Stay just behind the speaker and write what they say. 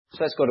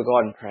Let's go to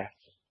God in prayer.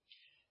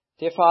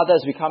 Dear Father,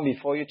 as we come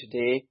before you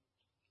today,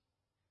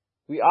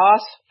 we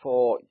ask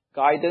for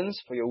guidance,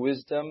 for your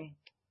wisdom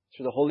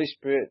through the Holy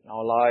Spirit in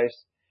our lives,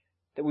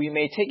 that we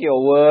may take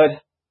your word,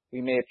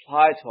 we may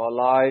apply it to our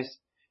lives,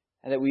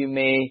 and that we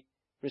may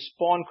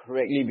respond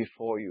correctly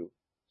before you,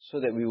 so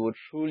that we would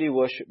truly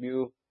worship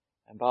you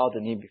and bow the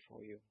knee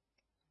before you.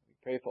 We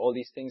pray for all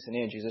these things in the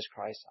name of Jesus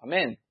Christ.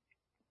 Amen.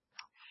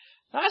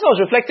 Now, as I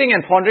was reflecting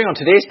and pondering on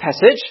today's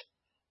passage,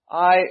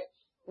 I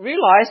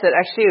realized that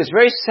actually it's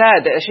very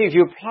sad that actually if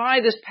you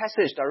apply this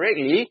passage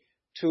directly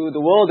to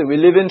the world that we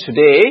live in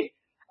today,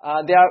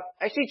 there are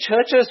actually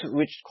churches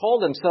which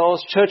call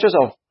themselves churches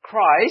of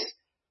Christ,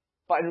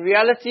 but in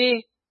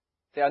reality,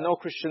 there are no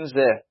Christians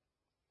there.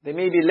 They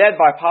may be led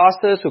by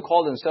pastors who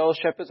call themselves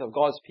shepherds of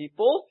God's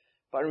people,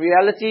 but in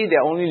reality,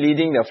 they're only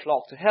leading their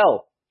flock to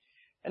hell.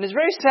 And it's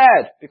very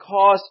sad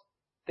because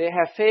they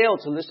have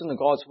failed to listen to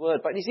God's word.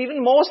 But it's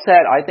even more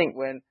sad, I think,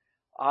 when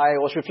I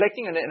was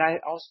reflecting on it, and I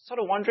was sort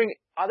of wondering,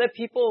 are there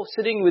people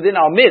sitting within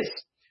our midst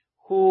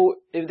who,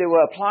 if they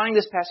were applying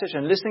this passage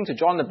and listening to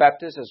John the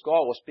Baptist as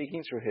God was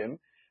speaking through him,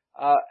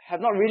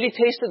 have not really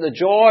tasted the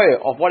joy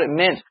of what it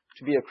meant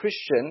to be a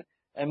Christian,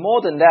 and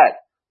more than that,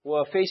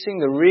 were facing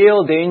the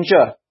real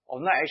danger of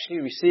not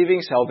actually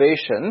receiving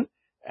salvation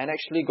and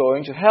actually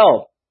going to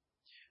hell.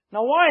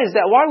 Now, why is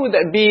that? Why would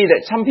that be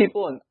that some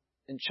people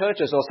in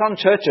churches or some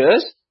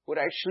churches would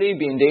actually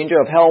be in danger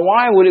of hell?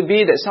 Why would it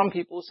be that some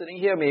people sitting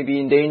here may be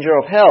in danger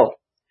of hell?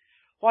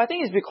 Well, I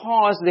think it's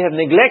because they have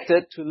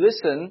neglected to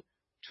listen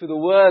to the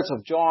words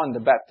of John the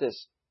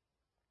Baptist.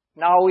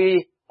 Now,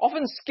 we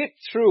often skip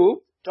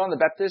through John the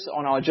Baptist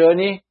on our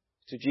journey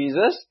to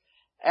Jesus,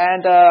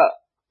 and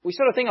we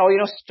sort of think,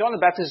 John the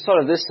Baptist is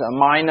sort of this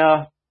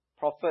minor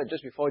prophet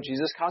just before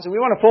Jesus comes, and we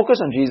want to focus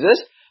on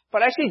Jesus.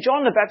 But actually,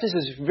 John the Baptist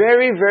is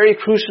very, very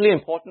crucially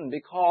important,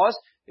 because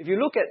if you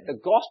look at the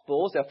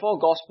Gospels, there are 4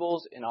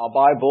 Gospels in our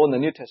Bible, in the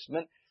New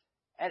Testament,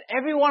 and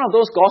every one of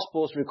those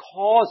Gospels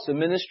records the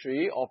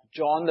ministry of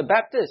John the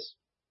Baptist.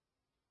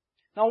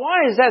 Now,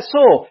 why is that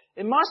so?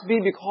 It must be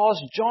because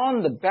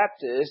John the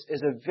Baptist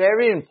is a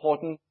very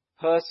important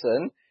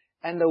person,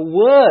 and the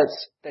words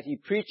that he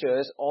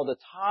preaches, or the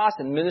task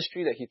and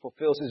ministry that he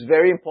fulfills, is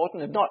very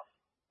important. If not,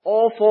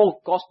 all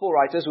 4 Gospel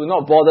writers will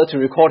not bother to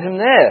record him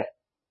there.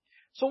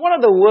 So what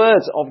are the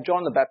words of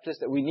John the Baptist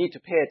that we need to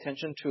pay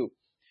attention to?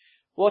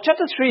 Well,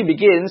 chapter 3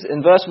 begins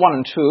in verse 1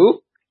 and 2,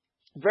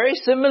 very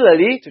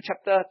similarly to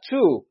chapter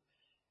 2.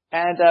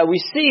 And we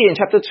see in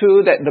chapter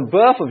 2 that the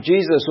birth of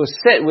Jesus was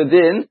set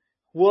within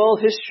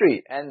world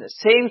history, and the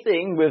same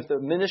thing with the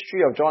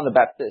ministry of John the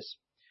Baptist.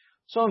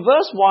 So in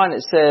verse 1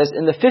 it says,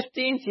 "In the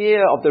 15th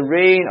year of the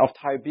reign of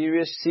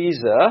Tiberius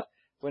Caesar,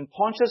 when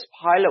Pontius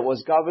Pilate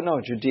was governor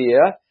of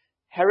Judea,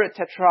 Herod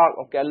Tetrarch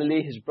of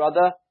Galilee, his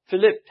brother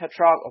Philip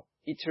Tetrarch of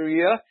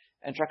Iturea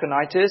and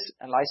Trachonitis,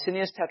 and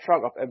Lysanias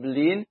Tetrarch of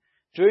Abilene,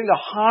 during the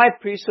high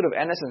priesthood of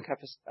Annas and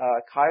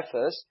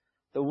Caiaphas,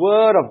 the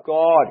word of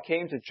God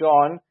came to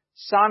John,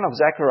 son of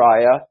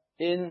Zechariah,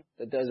 in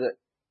the desert."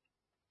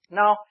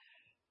 Now,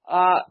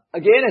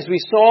 again, as we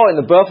saw in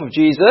the birth of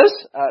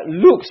Jesus,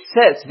 Luke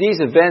sets these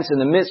events in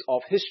the midst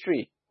of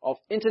history, of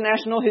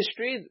international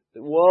history,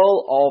 the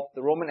world of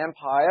the Roman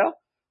Empire,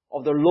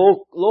 of the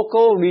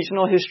local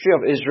regional history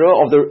of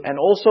Israel, and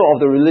also of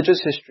the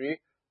religious history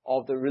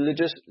of the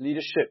religious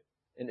leadership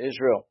in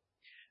Israel.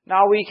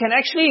 Now, we can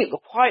actually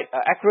quite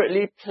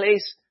accurately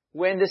place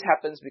when this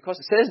happens, because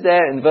it says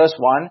there in verse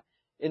 1,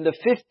 in the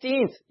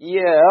 15th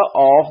year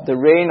of the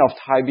reign of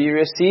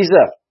Tiberius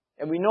Caesar.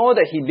 And we know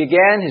that he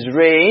began his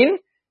reign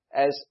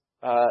as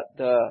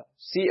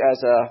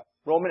a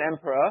Roman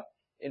emperor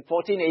in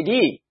 14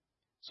 AD.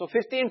 So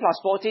 15 plus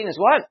 14 is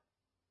what?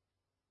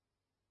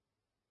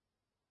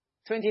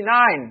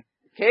 29.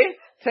 Okay?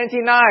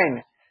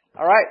 29.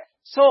 Alright?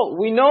 So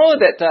we know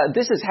that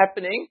this is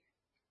happening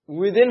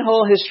within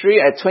whole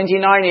history at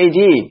 29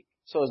 AD.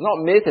 So it's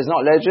not myth, it's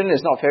not legend,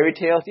 it's not fairy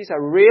tales. These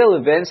are real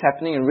events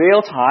happening in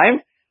real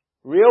time,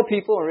 real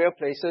people in real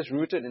places,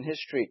 rooted in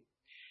history.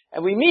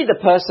 And we meet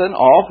the person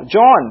of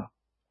John.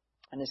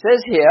 And it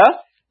says here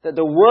that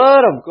the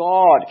word of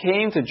God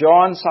came to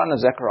John, son of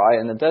Zechariah,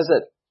 in the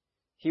desert.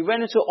 He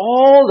went into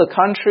all the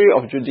country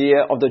of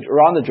Judea,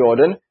 around the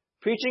Jordan,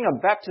 preaching a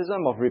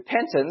baptism of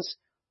repentance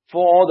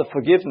for the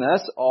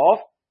forgiveness of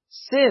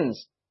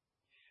sins.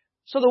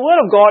 So the word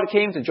of God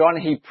came to John,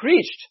 and he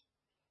preached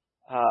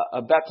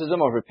a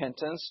baptism of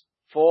repentance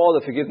for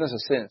the forgiveness of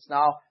sins.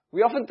 Now,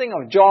 we often think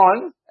of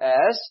John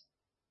as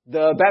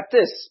the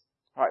Baptist,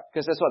 right?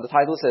 Because that's what the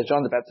title says,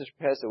 John the Baptist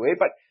prepares the way.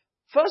 But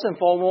first and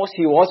foremost,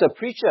 he was a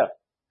preacher,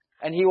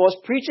 and he was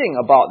preaching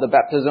about the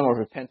baptism of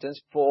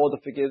repentance for the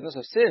forgiveness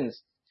of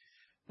sins.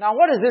 Now,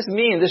 what does this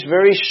mean? This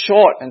very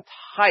short and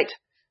tight,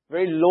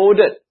 very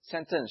loaded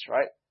sentence,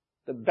 right?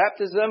 The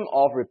baptism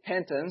of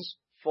repentance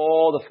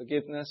for the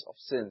forgiveness of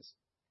sins.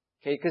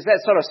 Okay, because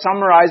that sort of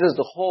summarizes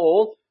the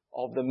whole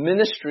of the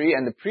ministry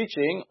and the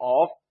preaching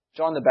of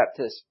John the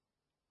Baptist.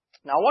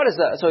 Now, what is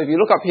that? So if you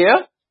look up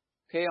here,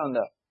 okay, on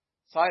the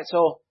side,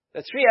 so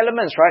the 3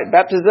 elements, right?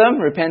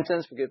 Baptism,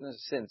 repentance, forgiveness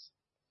of sins.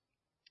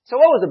 So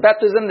what was the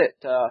baptism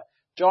that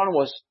John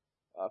was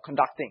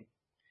conducting?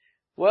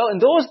 Well, in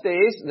those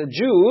days, the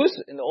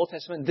Jews in the Old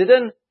Testament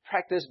didn't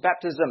practice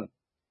baptism.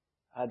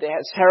 They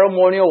had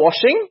ceremonial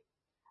washing,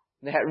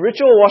 they had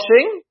ritual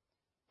washing,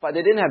 but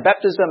they didn't have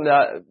baptism.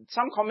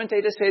 Some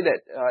commentators say that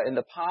in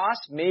the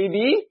past,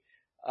 maybe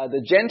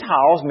the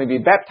Gentiles may be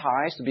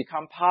baptized to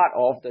become part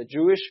of the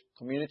Jewish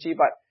community,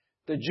 but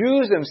the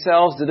Jews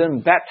themselves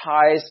didn't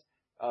baptize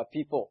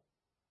people.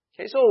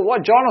 Okay, so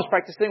what John was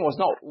practicing was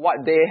not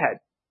what they had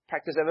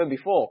practiced ever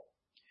before.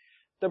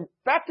 The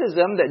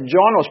baptism that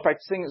John was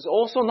practicing is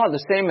also not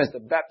the same as the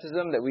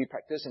baptism that we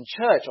practice in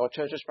church or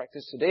churches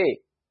practice today.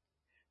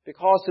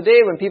 Because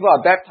today when people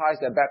are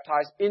baptized, they're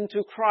baptized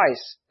into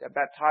Christ. They're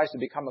baptized to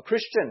become a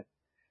Christian.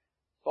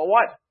 But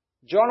what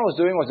John was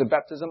doing was a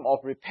baptism of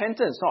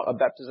repentance, not a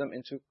baptism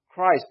into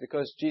Christ,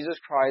 because Jesus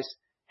Christ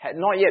had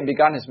not yet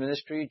begun His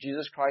ministry.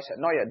 Jesus Christ had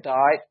not yet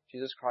died.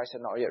 Jesus Christ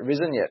had not yet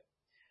risen yet.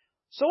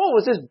 So what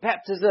was this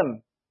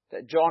baptism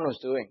that John was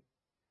doing?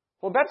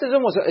 Well,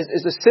 baptism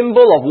is a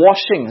symbol of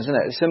washing, isn't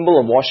it? A symbol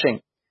of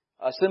washing.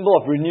 A symbol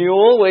of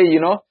renewal where,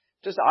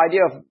 just the idea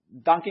of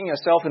dunking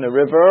yourself in a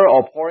river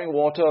or pouring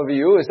water over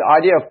you is the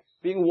idea of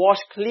being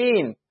washed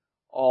clean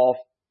of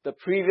the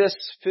previous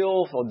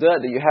filth or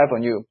dirt that you have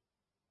on you.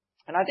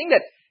 And I think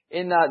that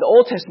in the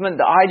Old Testament,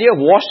 the idea of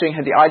washing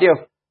had the idea of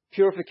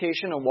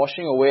purification and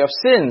washing away of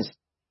sins.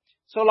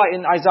 So like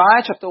in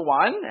Isaiah chapter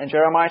 1 and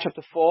Jeremiah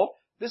chapter 4,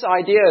 this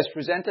idea is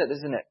presented,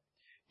 isn't it?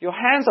 Your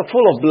hands are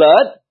full of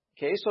blood,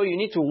 okay, so you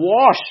need to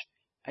wash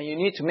and you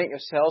need to make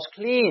yourselves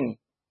clean.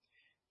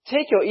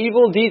 Take your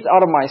evil deeds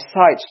out of my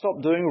sight.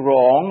 Stop doing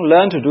wrong.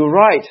 Learn to do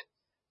right.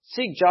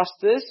 Seek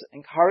justice.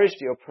 Encourage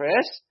the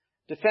oppressed.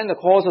 Defend the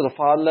cause of the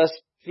fatherless.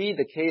 Plead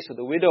the case of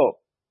the widow.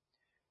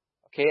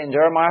 Okay, and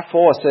Jeremiah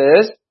 4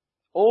 says,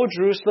 O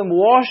Jerusalem,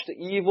 wash the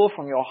evil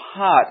from your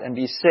heart and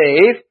be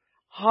saved.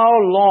 How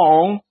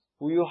long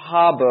will you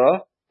harbor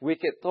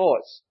wicked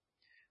thoughts?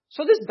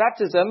 So this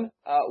baptism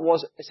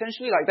was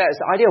essentially like that. It's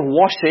the idea of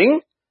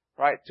washing,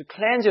 right, to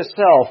cleanse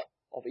yourself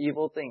of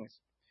evil things.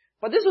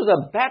 But this was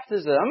a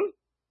baptism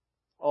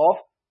of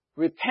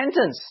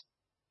repentance.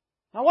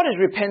 Now what is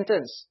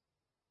repentance?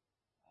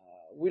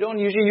 We don't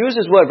usually use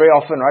this word very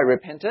often, right?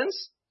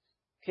 Repentance.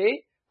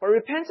 Okay? But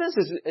repentance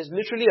is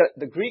literally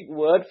the Greek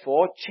word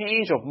for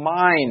change of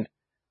mind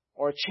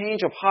or a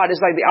change of heart. It's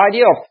like the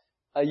idea of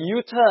a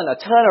U-turn, a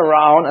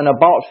turnaround, an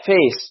about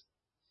face.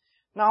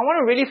 Now I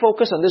want to really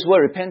focus on this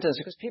word repentance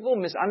because people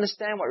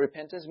misunderstand what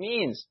repentance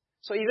means.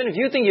 So even if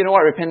you think you know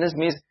what repentance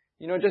means,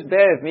 just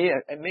bear with me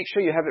and make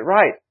sure you have it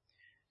right.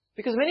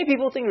 Because many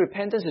people think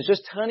repentance is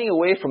just turning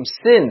away from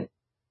sin,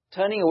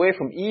 turning away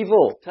from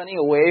evil, turning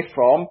away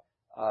from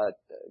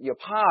your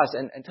past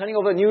and turning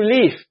over a new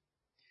leaf.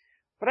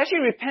 But actually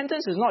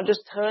repentance is not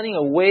just turning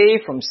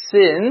away from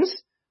sins,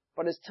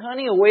 but it's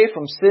turning away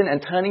from sin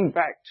and turning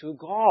back to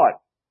God.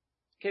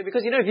 Okay,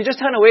 because if you just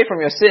turn away from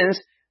your sins,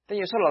 then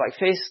you're sort of like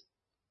face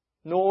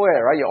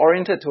nowhere, right? You're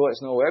oriented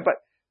towards nowhere. But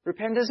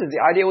repentance is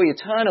the idea where you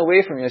turn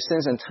away from your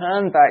sins and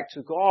turn back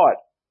to God.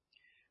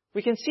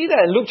 We can see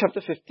that in Luke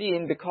chapter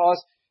 15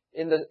 because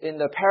in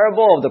the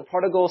parable of the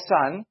prodigal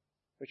son,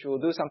 which we'll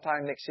do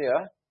sometime next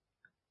year,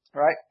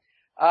 right?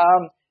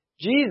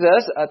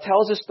 Jesus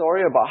tells a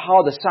story about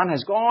how the son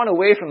has gone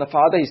away from the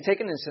father. He's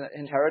taken his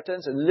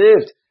inheritance and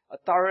lived a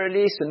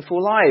thoroughly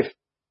sinful life.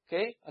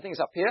 Okay, I think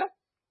it's up here.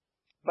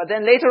 But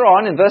then later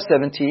on in verse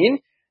 17,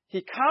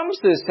 he comes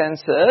to his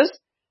senses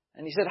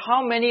and he said,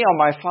 how many of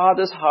my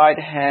father's hired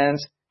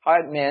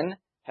men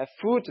have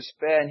food to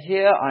spare, and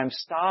here I am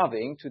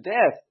starving to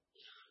death?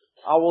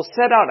 I will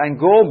set out and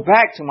go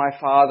back to my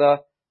father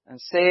and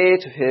say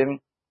to him,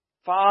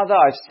 Father,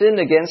 I've sinned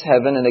against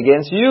heaven and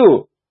against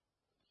you.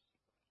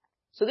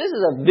 So this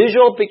is a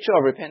visual picture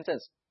of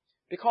repentance.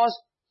 Because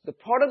the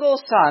prodigal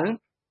son,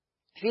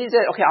 he said,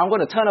 okay, I'm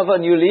going to turn over a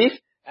new leaf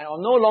and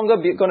I'm no longer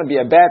going to be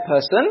a bad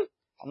person.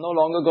 I'm no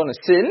longer going to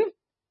sin.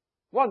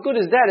 What good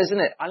is that, isn't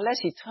it? Unless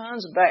he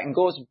turns back and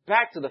goes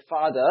back to the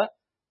Father,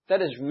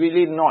 that is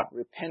really not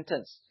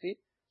repentance. See?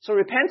 So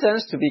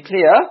repentance, to be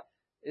clear,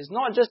 is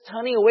not just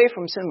turning away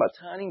from sin, but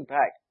turning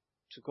back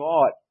to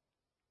God.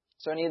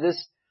 So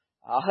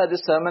I heard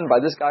this sermon by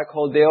this guy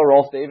called Dale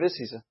Rolf Davis.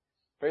 He's a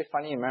very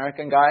funny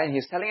American guy, and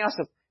he's telling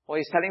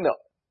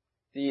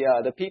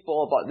the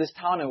people about this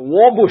town in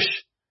Warbush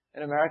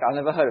in America. I've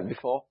never heard it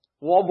before.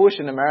 Warbush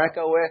in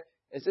America, where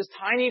it's this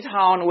tiny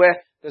town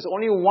where there's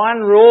only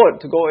one road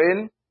to go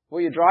in,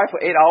 where you drive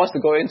for 8 hours to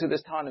go into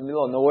this town in the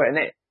middle of nowhere. And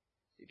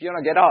if you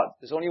want to get out,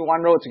 there's only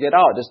one road to get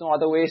out. There's no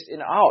other ways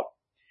in or out.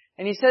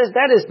 And he says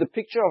that is the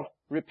picture of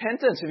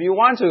repentance. If you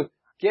want to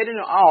get in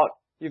or out,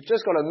 you've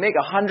just got to make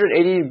a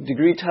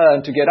 180-degree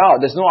turn to get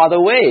out. There's no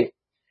other way.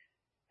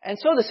 And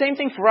so the same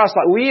thing for us.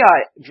 Like we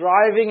are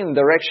driving in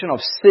the direction of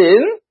sin,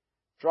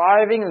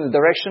 driving in the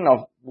direction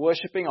of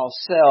worshipping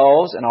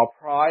ourselves and our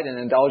pride and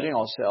indulging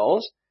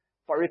ourselves.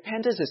 But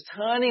repentance is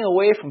turning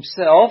away from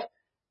self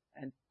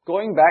and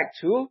going back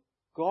to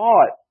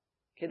God.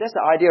 Okay, that's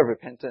the idea of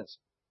repentance.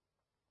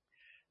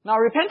 Now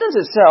repentance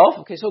itself,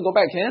 okay, so go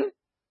back in.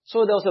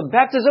 So there was a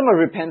baptism of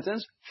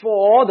repentance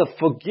for the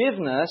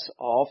forgiveness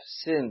of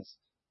sins.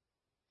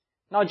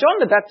 Now John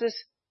the Baptist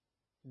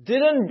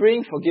didn't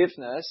bring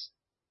forgiveness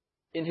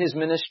in his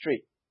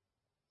ministry.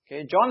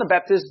 Okay, John the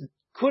Baptist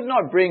could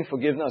not bring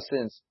forgiveness of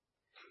sins.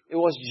 It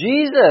was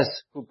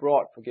Jesus who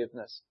brought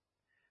forgiveness.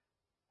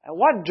 And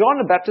what John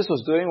the Baptist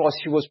was doing was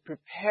he was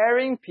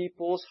preparing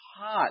people's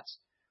hearts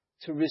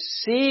to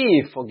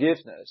receive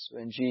forgiveness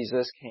when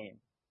Jesus came.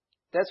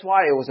 That's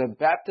why it was a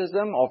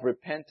baptism of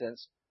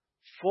repentance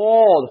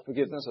for the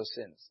forgiveness of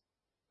sins.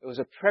 It was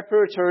a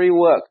preparatory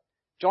work.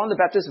 John the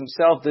Baptist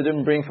himself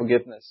didn't bring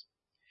forgiveness.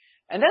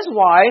 And that's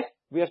why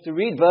we have to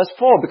read verse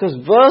 4, because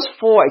verse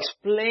 4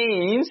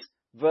 explains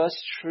verse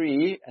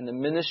 3 and the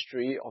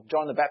ministry of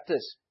John the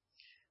Baptist.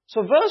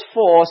 So verse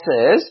 4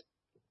 says,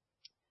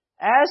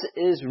 "As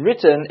is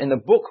written in the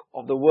book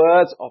of the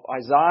words of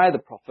Isaiah the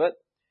prophet,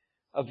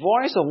 a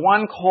voice of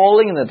one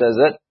calling in the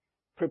desert,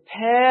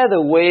 prepare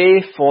the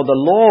way for the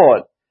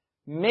Lord,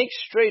 make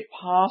straight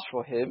paths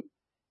for him.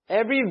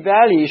 Every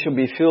valley shall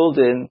be filled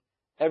in,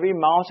 every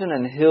mountain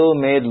and hill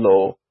made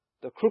low.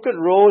 The crooked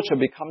road shall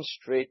become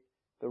straight,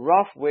 the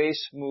rough way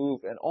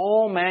smooth, and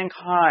all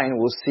mankind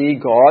will see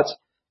God's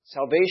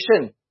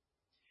salvation."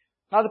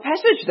 Now the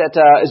passage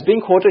that is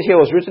being quoted here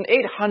was written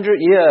 800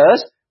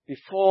 years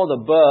before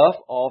the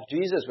birth of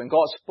Jesus, when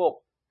God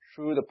spoke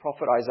through the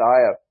prophet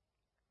Isaiah.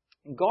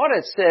 God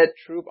had said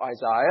through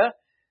Isaiah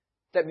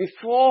that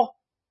before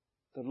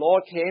the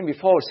Lord came,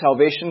 before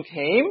salvation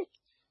came,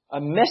 a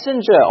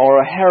messenger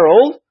or a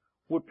herald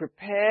would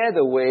prepare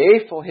the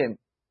way for him.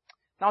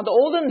 Now in the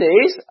olden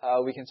days,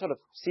 we can sort of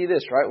see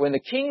this, right? When the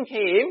king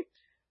came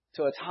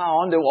to a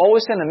town, they would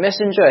always send a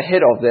messenger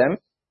ahead of them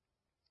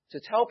to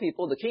tell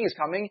people the king is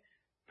coming,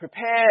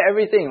 prepare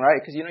everything,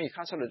 right? Because you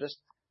can't sort of just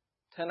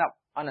turn up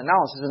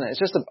unannounced, isn't it? It's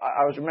just,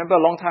 I remember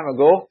a long time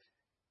ago,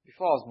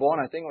 before I was born,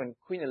 I think, when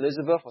Queen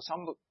Elizabeth or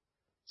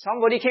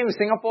somebody came to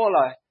Singapore,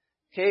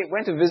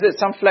 went to visit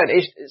some flat,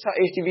 some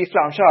HDB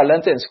flat. I'm sure I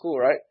learned it in school,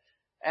 right?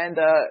 And,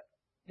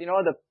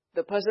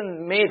 the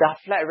person made the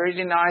flat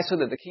really nice so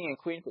that the king and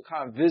queen could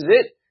come and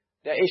visit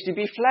their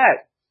HDB flat.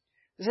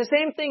 It's the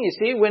same thing, you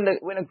see, when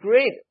a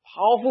great,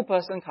 powerful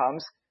person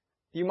comes,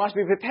 you must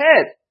be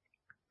prepared.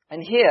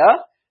 And here,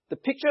 the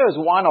picture is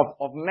one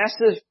of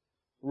massive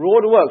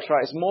roadworks,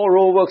 right? It's more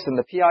roadworks than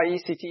the PIE,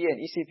 CTE, and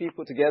ECP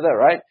put together,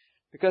 right?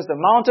 Because the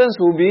mountains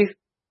will be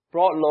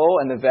brought low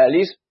and the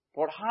valleys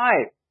brought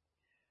high.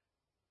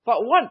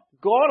 But what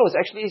God was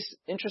actually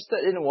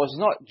interested in was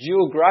not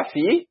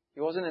geography.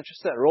 He wasn't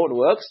interested in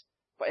roadworks,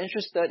 but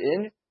interested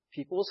in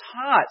people's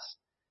hearts.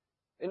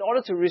 In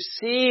order to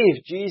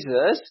receive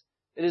Jesus,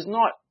 it is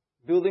not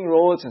building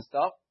roads and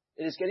stuff.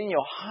 It is getting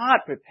your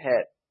heart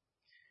prepared.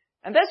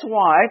 And that's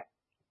why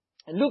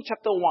in Luke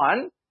chapter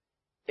 1,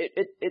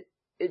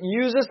 it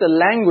uses the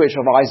language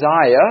of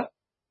Isaiah,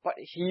 but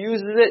he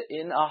uses it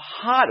in a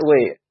heart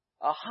way,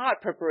 a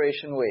heart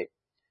preparation way.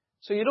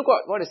 So you look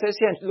at what it says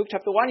here in Luke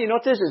chapter 1, you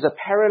notice it's a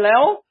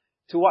parallel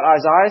to what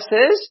Isaiah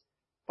says,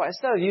 but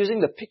instead of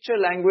using the picture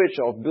language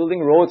of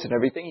building roads and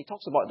everything, he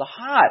talks about the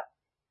heart.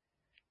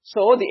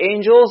 So the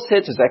angel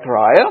said to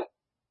Zechariah,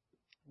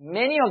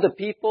 "Many of the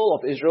people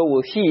of Israel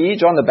will hear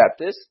John the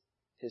Baptist,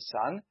 his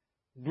son,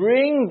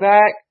 bring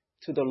back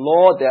to the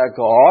Lord their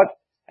God,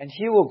 and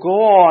he will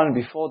go on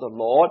before the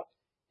Lord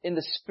in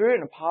the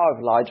spirit and power of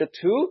Elijah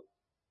to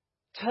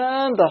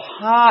turn the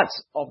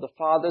hearts of the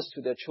fathers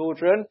to their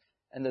children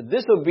and the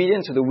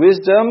disobedient to the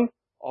wisdom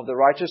of the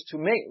righteous, to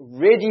make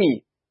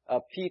ready a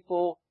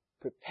people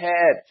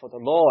prepared for the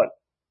Lord."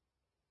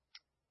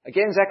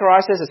 Again,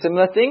 Zechariah says a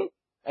similar thing.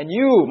 "And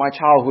you, my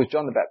child, who is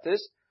John the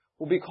Baptist,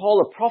 will be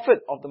called a prophet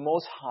of the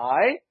Most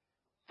High,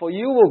 for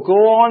you will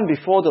go on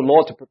before the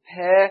Lord to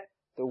prepare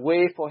the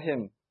way for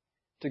him,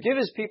 to give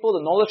his people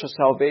the knowledge of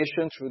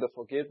salvation through the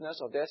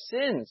forgiveness of their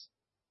sins."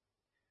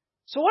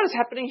 So what is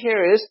happening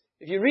here is,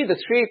 if you read the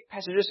three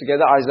passages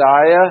together,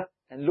 Isaiah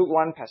and Luke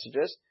 1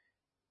 passages,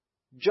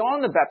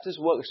 John the Baptist's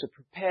work is to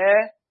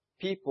prepare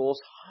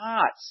people's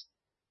hearts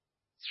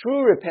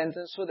through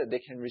repentance so that they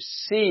can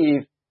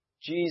receive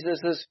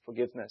Jesus'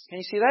 forgiveness. Can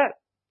you see that?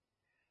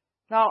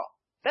 Now,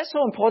 that's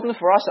so important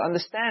for us to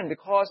understand,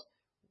 because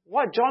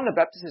what John the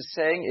Baptist is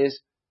saying is,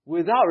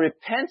 without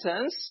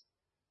repentance,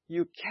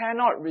 you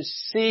cannot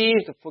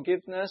receive the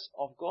forgiveness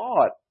of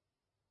God.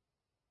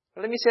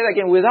 But let me say that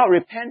again. Without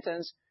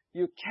repentance,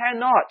 you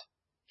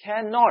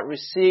cannot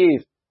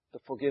receive the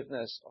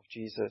forgiveness of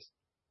Jesus.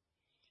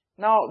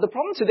 Now, the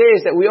problem today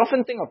is that we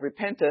often think of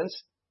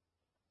repentance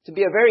to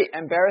be a very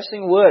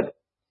embarrassing word.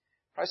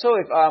 Right? So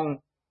if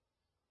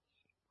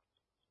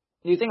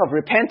you think of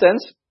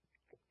repentance,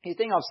 you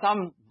think of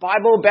some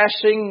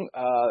Bible-bashing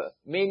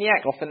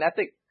maniac or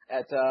fanatic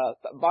at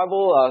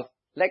Bible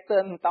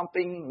lectern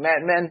thumping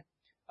madman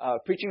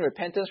preaching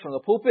repentance from the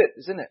pulpit,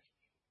 isn't it?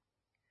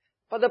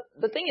 But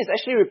the thing is,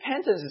 actually,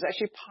 repentance is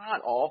actually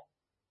part of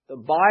the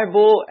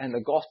Bible and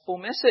the gospel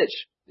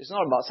message. It's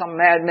not about some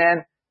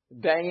madman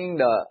banging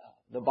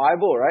the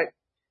Bible, right?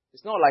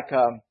 It's not like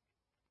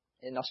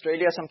in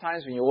Australia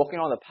sometimes when you're walking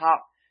on the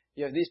park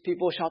You have these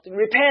people shouting,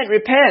 repent,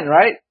 repent,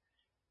 right?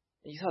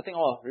 And you start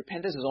thinking, oh,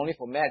 repentance is only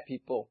for mad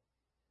people.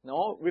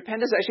 No,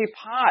 repentance is actually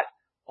part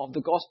of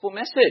the gospel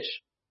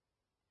message.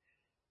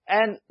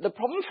 And the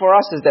problem for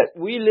us is that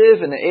we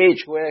live in an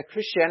age where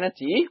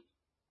Christianity,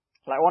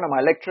 like one of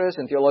my lecturers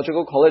in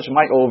Theological College,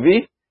 Mike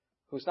Ovey,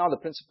 who's now the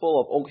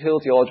principal of Oak Hill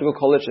Theological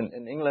College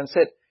in England,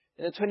 said,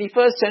 in the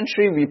 21st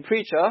century we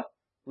preach a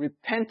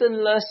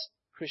repentantless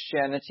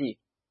Christianity,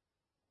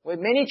 where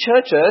many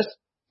churches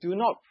do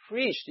not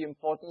preach the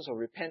importance of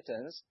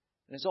repentance,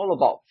 and it's all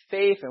about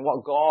faith and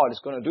what God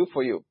is going to do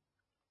for you.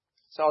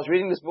 So I was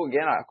reading this book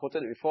again, I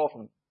quoted it before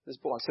from this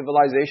book on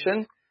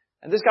civilization,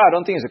 and this guy I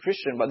don't think is a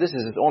Christian, but this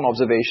is his own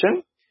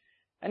observation.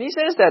 And he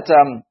says that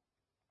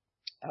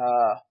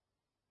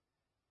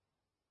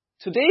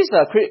today's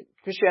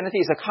Christianity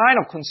is a kind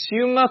of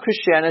consumer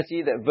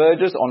Christianity that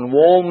verges on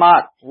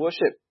Walmart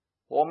worship.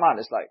 Walmart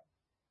is like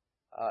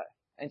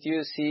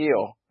NTUC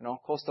or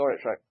Cold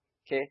Storage, right?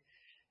 Okay,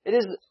 it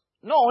is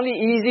not only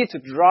easy to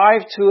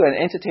drive to and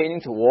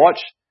entertaining to watch,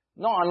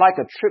 not unlike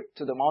a trip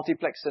to the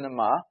multiplex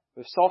cinema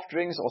with soft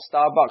drinks or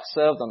Starbucks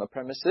served on the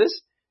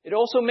premises. It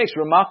also makes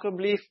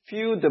remarkably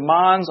few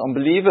demands on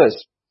believers.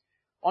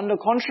 On the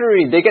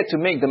contrary, they get to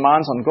make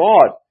demands on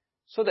God,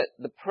 so that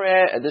the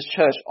prayer at this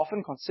church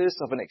often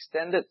consists of an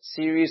extended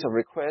series of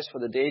requests for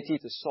the deity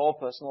to solve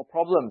personal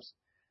problems.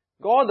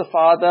 God the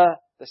Father,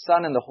 the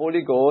Son, and the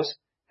Holy Ghost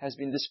has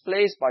been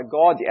displaced by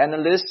God the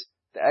analyst,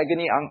 the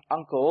agony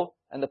uncle,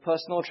 and the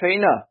personal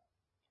trainer.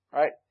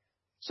 Right?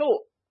 So,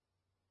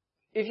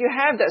 if you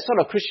have that sort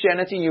of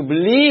Christianity, you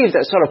believe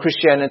that sort of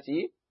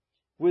Christianity,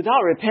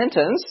 without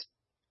repentance,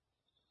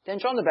 then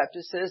John the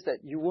Baptist says that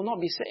you will not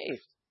be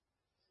saved.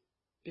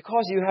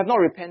 Because you have not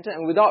repented,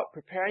 and without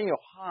preparing your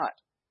heart,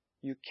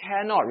 you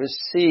cannot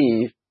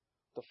receive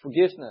the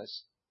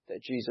forgiveness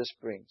that Jesus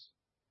brings.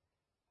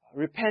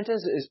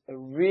 Repentance is a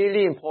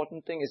really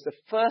important thing. It's the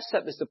first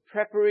step, it's the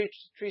preparatory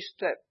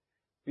step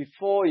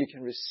before you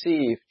can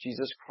receive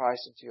Jesus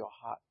Christ into your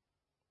heart.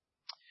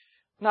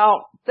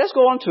 Now, let's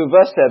go on to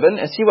verse 7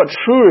 and see what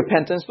true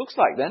repentance looks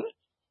like then.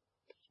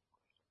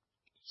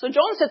 So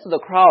John said to the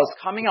crowds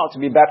coming out to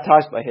be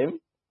baptized by him,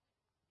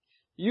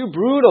 "You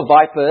brood of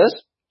vipers,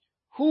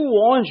 who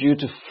warned you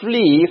to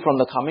flee from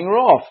the coming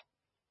wrath?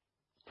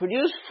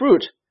 Produce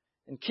fruit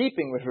in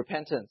keeping with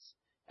repentance,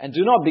 and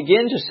do not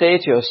begin to say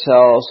to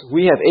yourselves,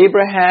 'We have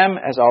Abraham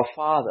as our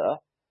father,'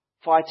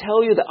 for I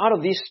tell you that out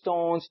of these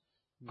stones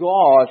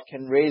God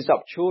can raise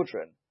up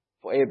children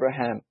for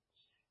Abraham.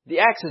 The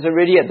axe is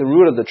already at the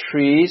root of the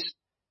trees,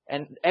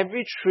 and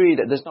every tree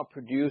that does not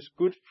produce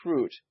good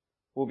fruit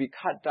will be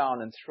cut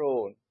down and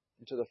thrown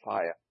into the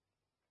fire."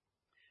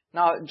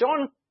 Now,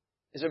 John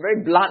is a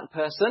very blunt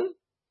person.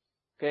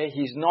 Okay,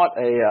 he's not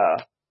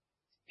a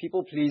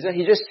people pleaser.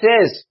 He just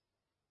says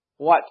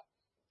what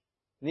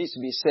needs to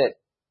be said.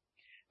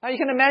 Now, you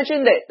can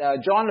imagine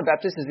that John the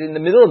Baptist is in the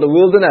middle of the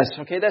wilderness.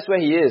 Okay, that's where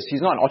he is.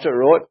 He's not on Orchard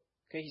Road.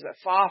 Okay, he's like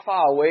far,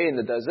 far away in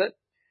the desert.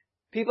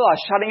 People are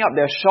shutting up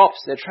their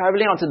shops. They're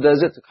traveling out to the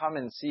desert to come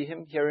and see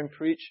him, hear him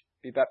preach,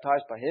 be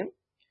baptized by him.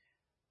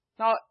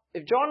 Now,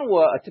 if John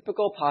were a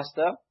typical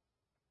pastor,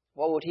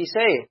 what would he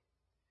say?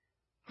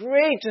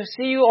 "Great to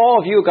see you, all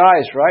of you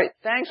guys, right?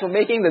 Thanks for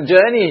making the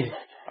journey,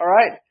 all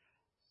right?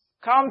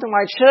 Come to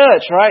my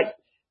church, right?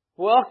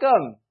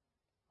 Welcome."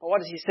 But what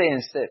does he say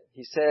instead?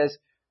 He says,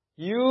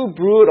 "You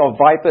brood of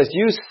vipers,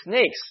 you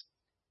snakes,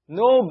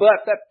 no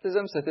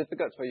baptism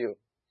certificate for you."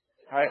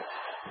 All right?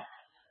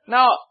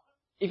 Now,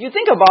 if you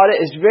think about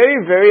it, it's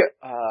very, very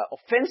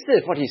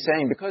offensive what he's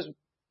saying, because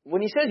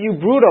when he says you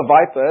brood of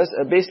vipers,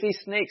 basically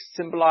snakes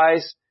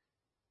symbolize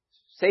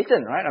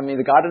Satan, right? I mean,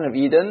 the Garden of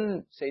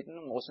Eden,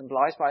 Satan was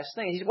symbolized by a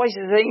snake. What he's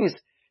saying is,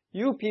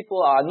 you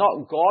people are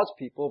not God's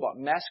people, but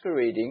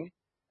masquerading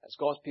as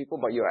God's people,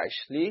 but you're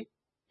actually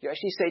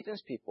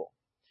Satan's people.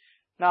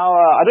 Now,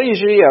 I don't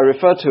usually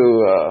refer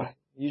to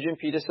Eugene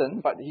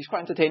Peterson, but he's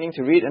quite entertaining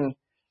to read. And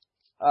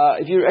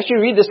if you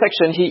actually read this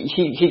section,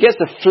 he gets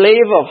the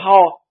flavor of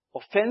how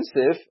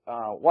offensive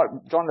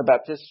what John the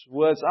Baptist's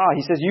words are.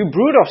 He says, "You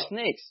brood of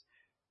snakes,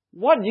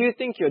 what do you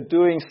think you're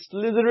doing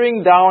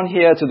slithering down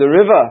here to the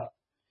river?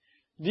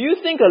 Do you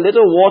think a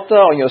little water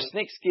on your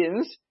snake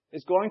skins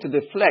is going to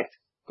deflect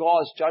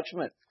God's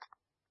judgment?"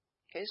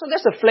 Okay, so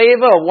that's the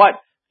flavor of what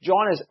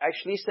John is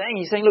actually saying.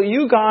 He's saying, look,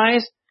 you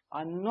guys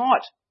are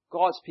not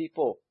God's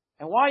people.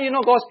 And why are you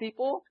not God's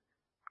people?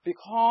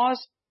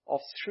 Because of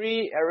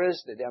three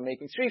errors that they are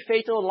making, three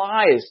fatal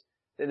lies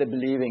that they're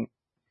believing.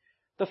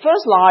 The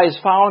first lie is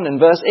found in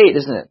verse 8,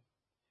 isn't it?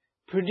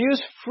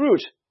 Produce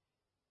fruit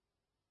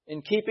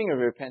in keeping with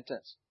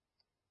repentance.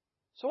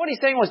 So what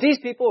he's saying was these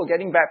people were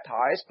getting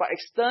baptized, but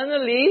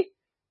externally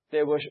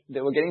they were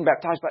getting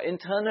baptized, but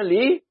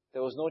internally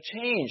there was no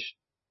change.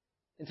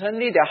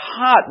 Internally their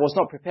heart was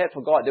not prepared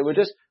for God. They were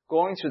just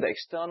going through the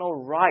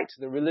external rite,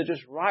 the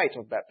religious rite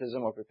of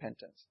baptism of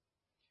repentance.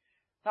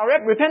 Now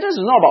repentance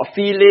is not about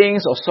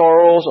feelings or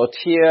sorrows or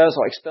tears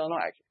or external,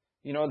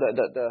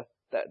 the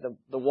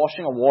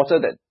washing of water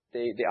that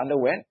they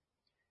underwent.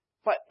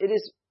 But it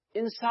is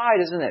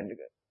inside, isn't it?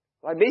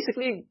 Like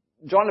basically,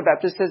 John the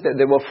Baptist says that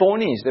they were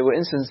phonies, they were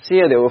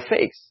insincere, they were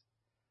fakes.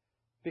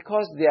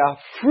 Because their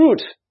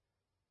fruit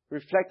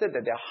reflected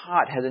that their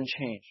heart hadn't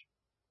changed.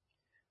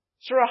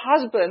 So a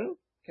husband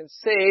can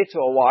say to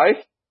a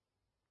wife,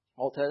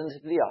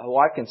 alternatively, a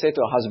wife can say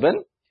to a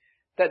husband,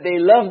 that they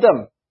love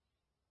them.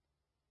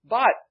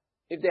 But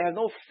if they have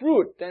no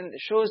fruit, then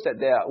it shows that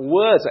their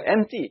words are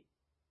empty.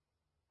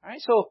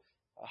 Right? So,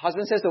 a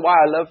husband says to wife,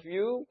 I love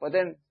you, but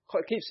then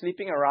keeps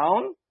sleeping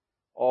around,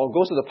 or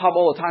goes to the pub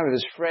all the time with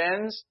his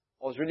friends,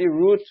 or is really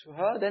rude to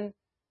her, then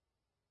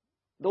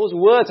those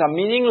words are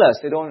meaningless.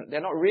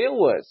 They're not real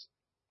words.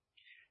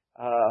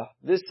 One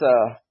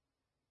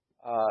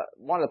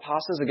of the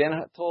pastors again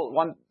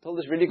told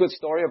this really good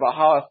story about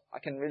how I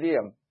can really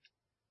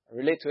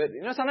relate to it.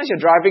 You know, sometimes you're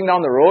driving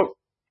down the road,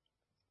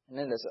 and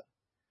then there's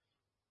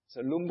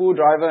a Lumbu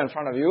driver in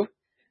front of you,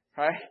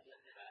 right?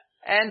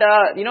 And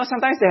you know,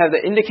 sometimes they have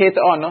the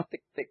indicator on, no,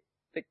 tick, tick,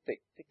 tick,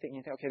 tick, tick, tick. And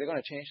you think, okay, they're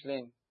going to change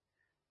lane.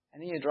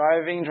 And then you're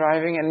driving,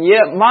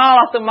 and mile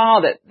after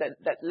mile,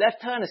 that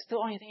left turn is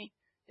still on. You're thinking,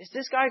 is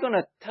this guy going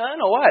to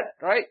turn or what,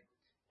 right?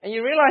 And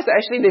you realize that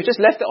actually they've just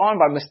left it on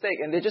by mistake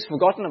and they've just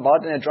forgotten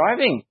about it and they're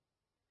driving.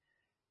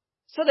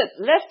 So that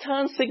left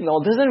turn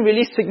signal doesn't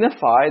really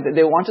signify that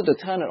they wanted to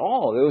turn at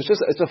all.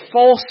 It's a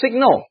false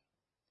signal.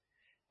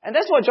 And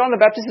that's what John the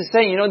Baptist is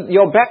saying. You know,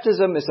 your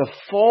baptism is a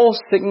false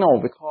signal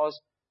because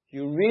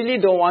you really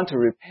don't want to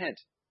repent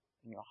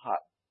in your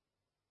heart.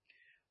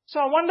 So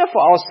I wonder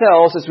for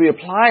ourselves, as we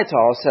apply to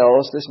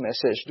ourselves this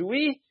message, do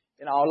we,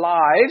 in our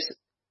lives,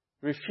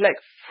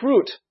 reflect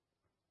fruit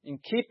in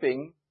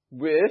keeping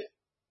with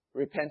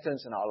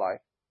repentance in our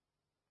life?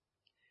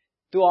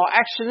 Do our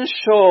actions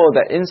show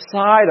that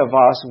inside of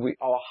us,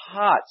 our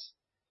hearts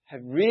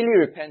have really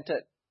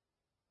repented?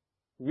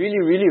 Really,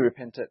 really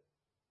repented.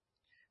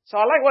 So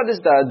I like what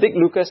Dick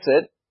Lucas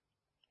said.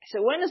 He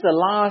said, when is the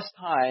last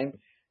time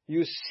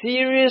you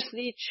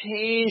seriously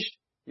changed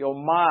your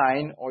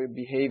mind or your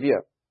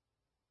behavior?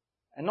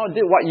 And not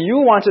did what you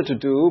wanted to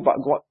do, but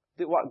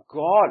did what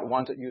God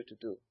wanted you to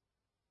do?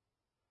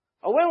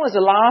 Or when was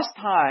the last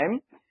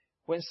time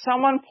when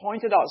someone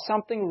pointed out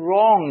something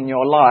wrong in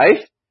your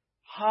life,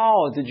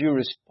 how did you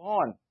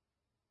respond?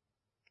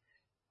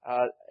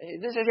 I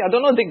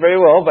don't know Dick very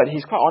well, but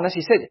he's quite honest.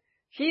 He said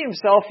he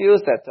himself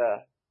feels that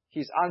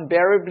he's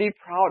unbearably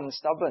proud and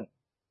stubborn.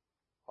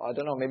 I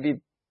don't know, maybe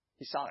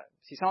he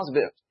sounds a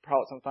bit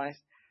proud sometimes.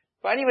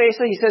 But anyway,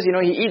 so he says, you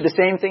know, he eats the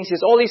same things. He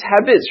has all these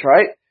habits,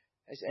 right?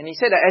 And he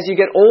said that as you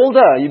get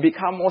older, you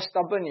become more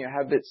stubborn in your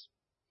habits.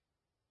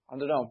 I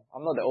don't know.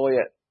 I'm not that old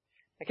yet.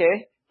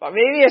 Okay? But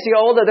maybe as you get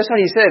older, that's what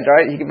he said,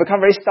 right? You can become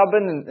very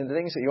stubborn in the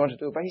things that you want to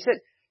do. But he said,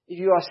 if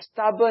you are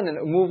stubborn and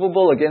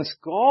immovable against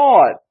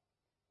God,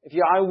 if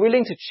you are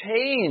unwilling to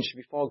change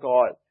before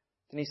God,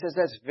 then he says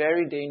that's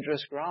very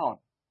dangerous ground.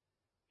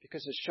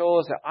 Because it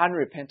shows an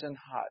unrepentant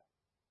heart.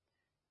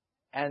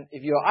 And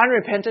if you are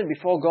unrepentant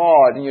before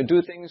God and you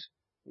do things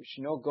which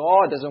you know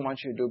God doesn't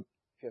want you to do,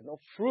 if you have no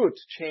fruit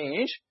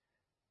change,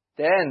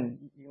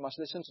 then you must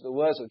listen to the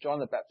words of John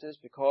the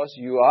Baptist because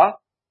you are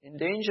in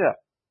danger.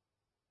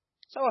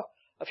 So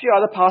a few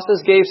other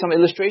pastors gave some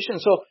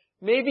illustrations. So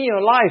maybe in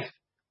your life,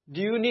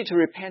 do you need to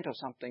repent of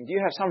something? Do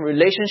you have some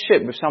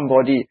relationship with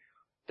somebody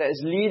that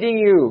is leading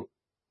you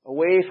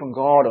away from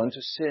God or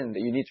into sin that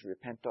you need to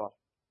repent of?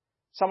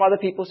 Some other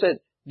people said,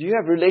 do you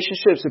have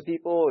relationships with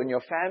people in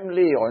your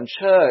family or in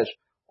church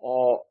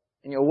or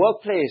in your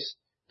workplace?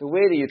 The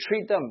way that you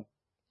treat them,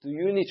 do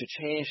you need to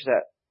change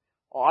that?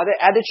 Or are there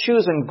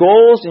attitudes and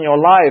goals in your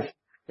life,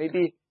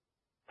 maybe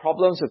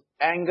problems with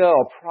anger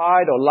or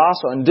pride or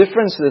lust or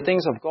indifference to the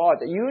things of God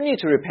that you need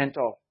to repent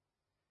of?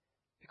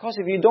 Because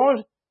if you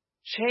don't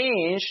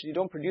change, you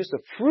don't produce the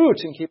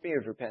fruit in keeping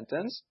with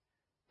repentance,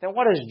 then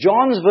what is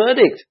John's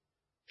verdict?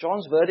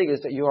 John's verdict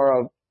is that you're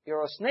a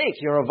snake,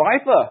 you're a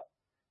viper.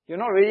 You're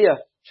not really a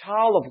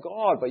child of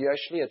God, but you're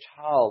actually a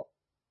child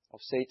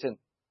of Satan.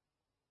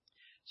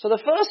 So the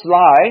first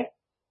lie,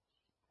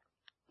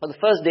 or the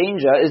first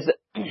danger, is that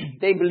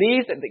they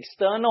believe that the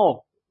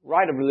external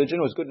rite of religion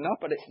was good enough,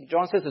 but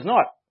John says it's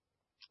not.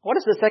 What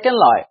is the second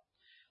lie?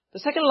 The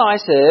second lie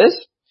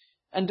says,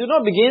 and do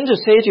not begin to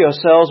say to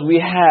yourselves, we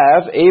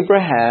have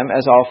Abraham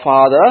as our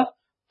father,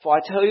 for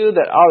I tell you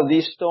that out of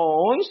these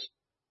stones,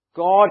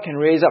 God can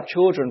raise up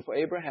children for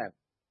Abraham.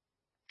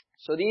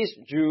 So these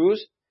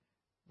Jews,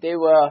 they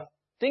were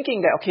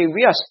thinking that, okay,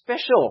 we are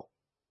special.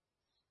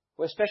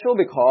 We're special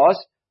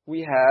because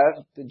we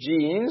have the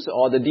genes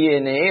or the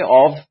DNA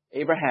of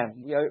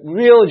Abraham. We are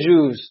real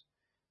Jews.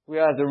 We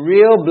are the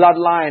real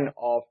bloodline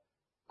of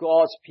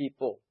God's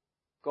people.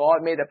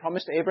 God made a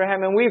promise to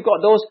Abraham and we've got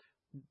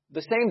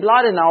the same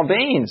blood in our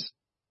veins.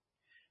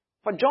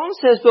 But John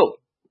says, look,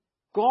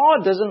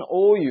 God doesn't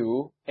owe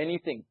you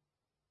anything.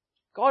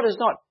 God does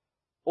not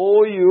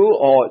owe you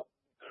or,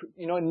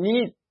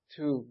 need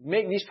to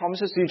make these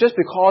promises to you just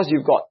because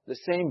you've got the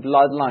same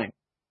bloodline.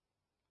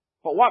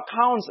 But what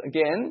counts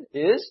again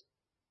is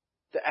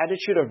the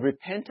attitude of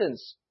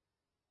repentance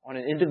on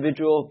an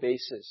individual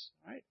basis.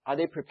 Right? Are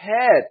they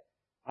prepared?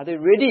 Are they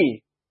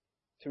ready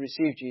to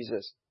receive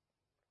Jesus?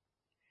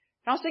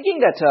 And I was thinking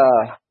that,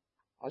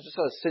 I was just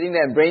sort of sitting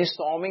there and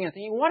brainstorming and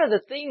thinking, what are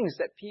the things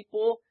that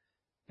people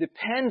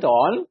depend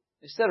on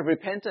instead of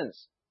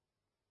repentance?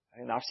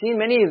 And I've seen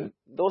many of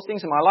those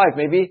things in my life.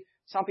 Maybe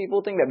some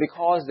people think that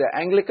because they're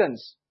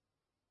Anglicans,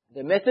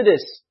 they're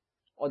Methodists,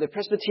 or they're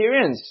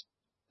Presbyterians,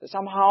 that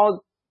somehow,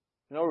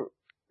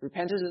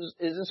 repentance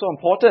isn't so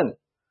important.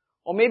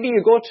 Or maybe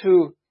you go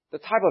to the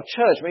type of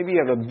church, maybe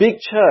you have a big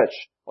church,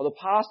 or the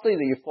pastor that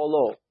you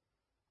follow,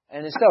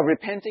 and instead of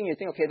repenting, you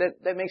think, okay,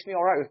 that makes me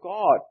alright with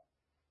God.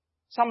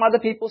 Some other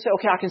people say,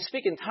 okay, I can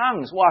speak in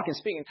tongues. Well, I can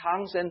speak in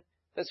tongues, and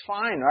that's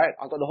fine, right?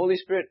 I've got the Holy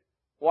Spirit.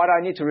 Why do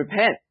I need to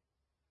repent?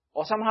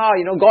 Or somehow,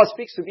 God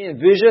speaks to me in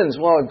visions.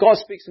 Well, if God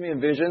speaks to me in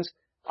visions,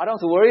 I don't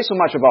have to worry so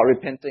much about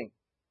repenting.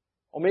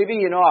 Or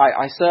maybe,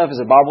 I serve as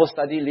a Bible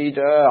study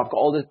leader. I've got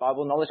all this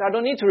Bible knowledge. I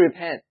don't need to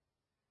repent.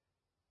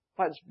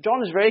 But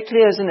John is very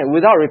clear, isn't it?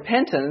 Without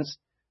repentance,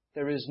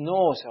 there is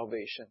no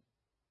salvation.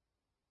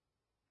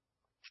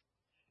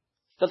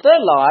 The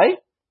third lie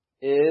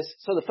is,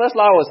 so the first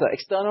lie was the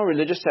external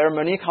religious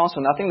ceremony counts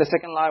for nothing. The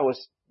second lie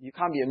was you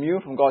can't be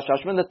immune from God's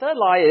judgment. The third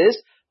lie is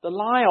the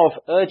lie of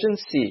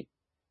urgency.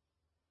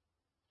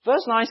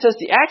 Verse 9 says,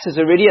 the axe is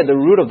already at the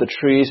root of the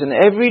trees, and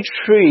every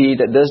tree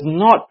that does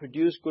not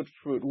produce good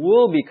fruit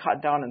will be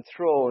cut down and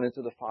thrown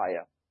into the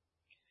fire.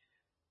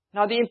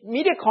 Now, the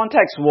immediate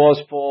context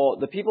was for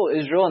the people of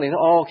Israel, and they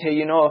thought,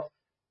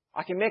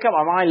 I can make up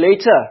my mind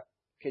later.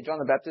 Okay, John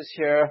the Baptist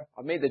here,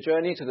 I've made the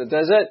journey to the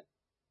desert.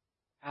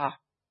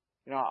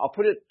 I'll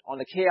put it on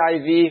the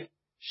KIV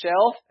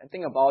shelf and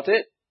think about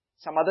it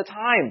some other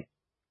time.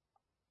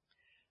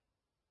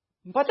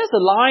 But that's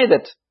a lie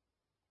that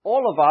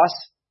all of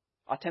us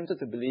are tempted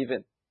to believe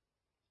in.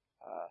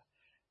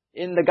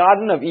 In the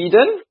Garden of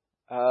Eden,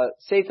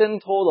 Satan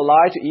told a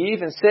lie to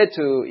Eve and said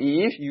to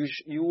Eve,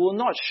 you will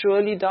not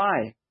surely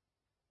die.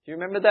 Do you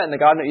remember that in the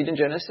Garden of Eden,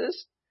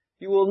 Genesis?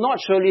 You will not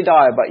surely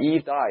die, but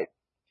Eve died.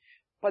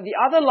 But the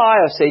other lie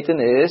of Satan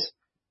is,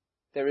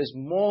 there is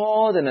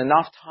more than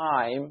enough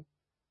time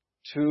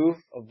to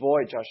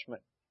avoid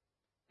judgment.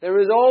 There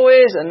is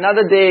always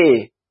another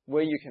day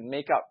where you can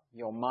make up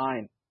your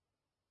mind.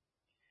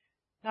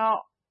 Now,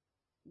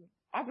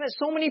 I've met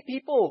so many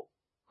people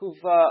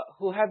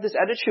who have this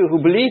attitude,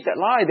 who believe that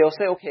lie. They'll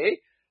say, okay,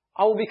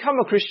 I will become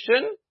a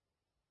Christian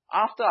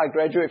after I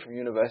graduate from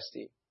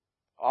university.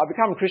 I'll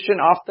become a Christian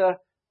after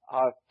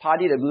I've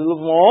partied a little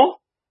more.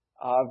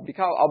 I'll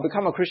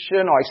become a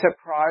Christian or accept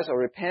Christ or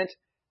repent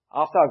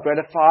after I've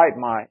gratified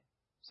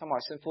some of my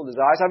sinful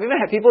desires. I've even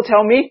had people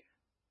tell me,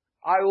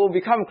 I will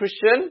become a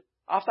Christian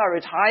after I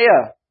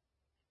retire.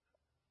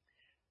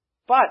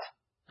 But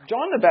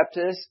John the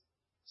Baptist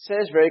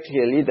says very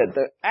clearly that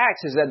the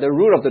axe is at the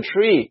root of the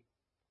tree.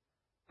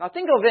 Now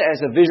think of it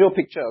as a visual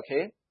picture,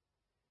 okay?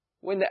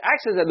 When the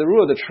axe is at the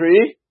root of the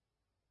tree,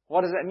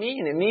 what does that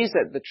mean? It means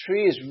that the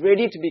tree is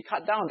ready to be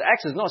cut down. The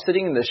axe is not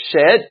sitting in the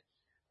shed.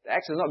 The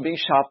axe is not being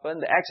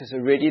sharpened. The axe is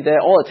already there.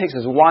 All it takes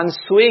is one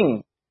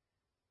swing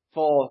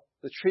for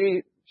the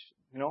tree,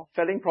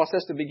 felling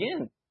process to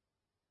begin.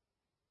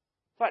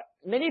 But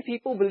many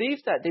people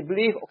believe that. They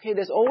believe, okay,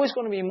 there's always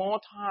going to be more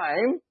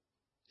time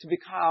to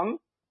become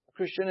a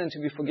Christian and to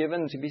be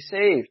forgiven and to be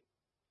saved.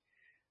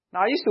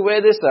 Now, I used to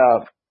wear this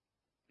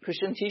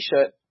Christian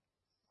t-shirt.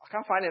 I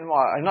can't find it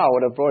anymore. I know I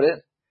would have brought it.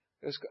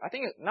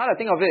 Now that I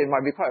think of it, it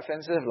might be quite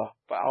offensive,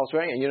 but I was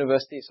wearing it at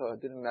university, so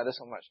it didn't matter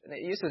so much. And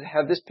it used to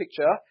have this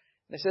picture.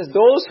 And it says,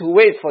 those who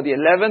wait for the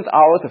 11th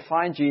hour to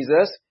find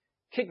Jesus,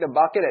 kick the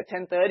bucket at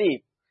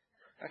 10:30.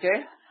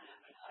 Okay?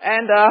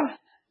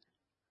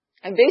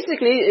 And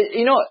basically,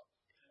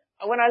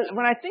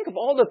 when I think of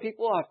all the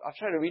people I've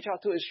tried to reach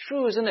out to, it's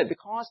true, isn't it?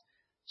 Because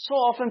so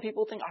often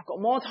people think, I've got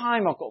more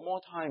time.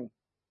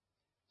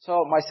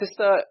 So my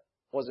sister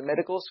was in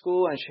medical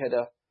school, and she had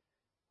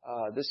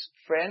this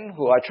friend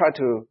who I tried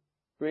to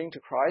bring to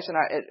Christ. And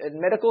at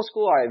medical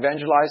school, I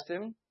evangelized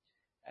him.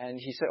 And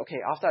he said,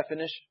 okay, after he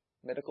finished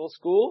medical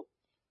school,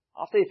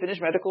 I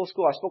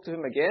spoke to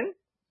him again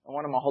on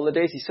one of my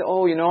holidays. He said,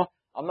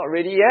 I'm not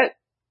ready yet.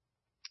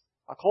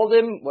 I called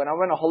him when I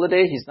went on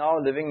holiday. He's now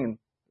living in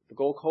the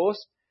Gold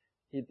Coast.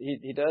 He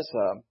does,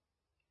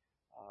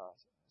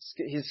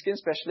 he's a skin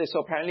specialist. So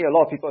apparently a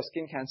lot of people have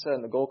skin cancer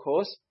in the Gold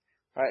Coast.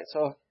 Right?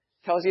 So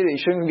tells you that you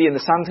shouldn't be in the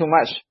sun too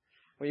much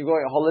when you go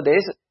on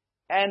holidays.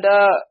 And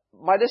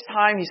by this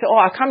time, he said,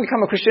 I can't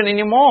become a Christian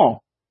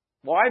anymore.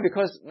 Why?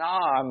 Because now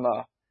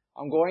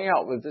I'm going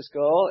out with this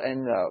girl,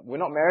 and we're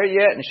not married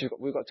yet, and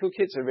we've got 2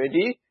 kids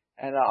already,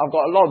 and I've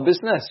got a lot of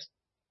business.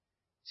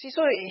 See,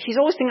 so he's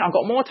always thinking, I've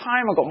got more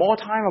time,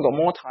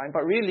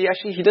 but really,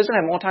 actually, he doesn't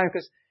have more time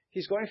because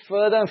he's going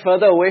further and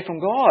further away from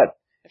God.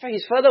 In fact,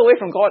 he's further away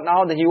from God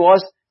now than he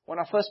was when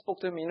I first spoke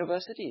to him in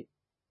university.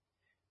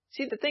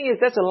 See, the thing is,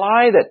 that's a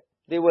lie that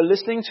they were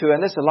listening to,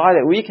 and that's a lie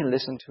that we can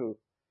listen to.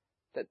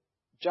 That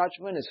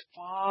judgment is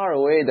far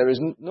away. There is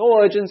no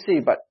urgency,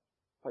 but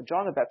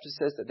John the Baptist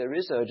says that there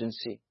is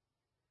urgency.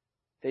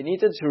 They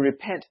needed to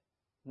repent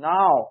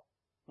now,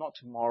 not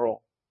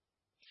tomorrow.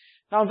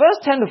 Now in verse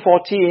 10 to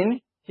 14,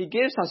 he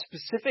gives some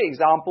specific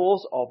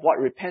examples of what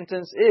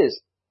repentance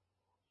is.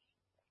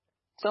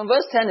 So in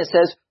verse 10 it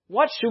says,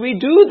 "What should we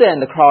do then?"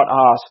 the crowd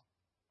asked.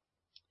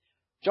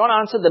 John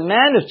answered, "The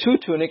man with 2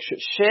 tunics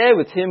should share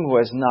with him who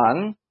has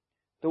none.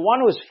 The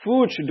one who has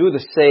food should do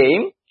the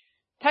same."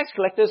 Tax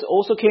collectors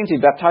also came to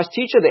be baptized.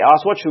 "Teacher," they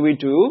asked, "what should we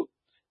do?"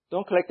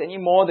 "Don't collect any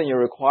more than you're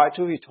required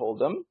to," he told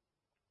them.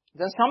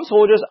 Then some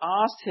soldiers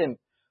asked him,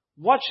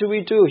 "What should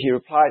we do?" He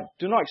replied,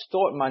 "Do not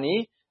extort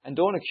money and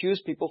don't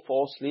accuse people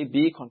falsely.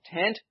 Be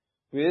content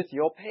with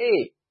your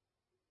pay."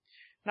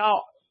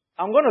 Now,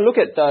 I'm going to look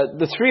at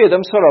the 3 of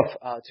them sort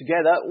of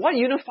together. What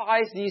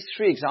unifies these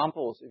 3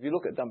 examples, if you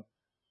look at them?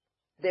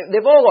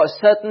 They've all got a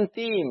certain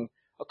theme,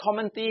 a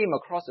common theme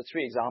across the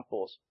 3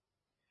 examples.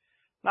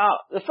 Now,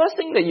 the first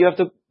thing that you have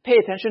to pay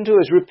attention to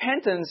is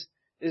repentance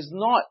is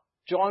not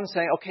John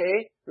saying,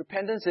 okay,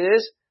 repentance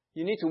is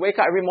you need to wake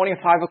up every morning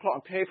at 5 o'clock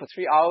and pray for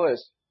 3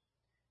 hours.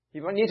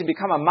 You don't need to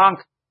become a monk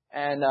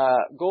and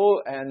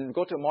go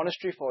to a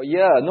monastery for a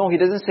year. No, he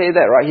doesn't say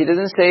that, right? He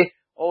doesn't say,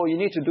 oh, you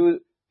need to do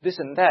this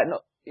and that, no,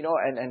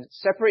 and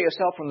separate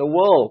yourself from the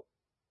world.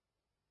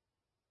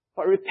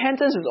 But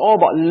repentance is all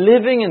about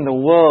living in the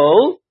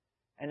world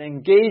and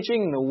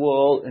engaging in the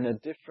world in a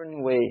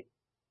different way.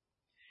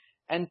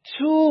 And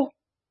 2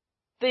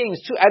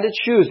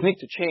 attitudes need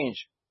to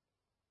change.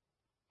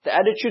 The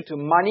attitude to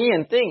money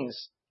and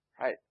things,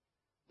 right?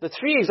 The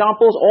 3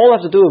 examples all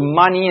have to do with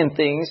money and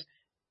things,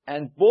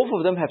 and both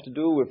of them have to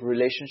do with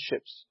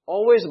relationships.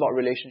 Always about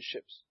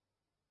relationships.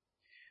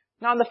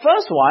 Now, in the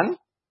first one,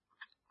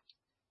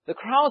 the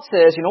crowd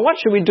says, what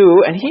should we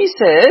do? And he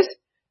says,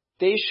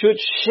 they should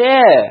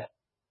share.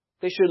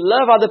 They should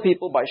love other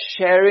people by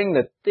sharing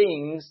the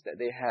things that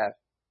they have.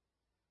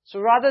 So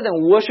rather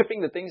than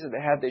worshipping the things that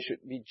they have, they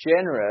should be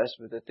generous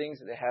with the things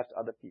that they have to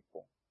other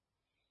people.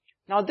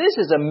 Now this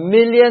is a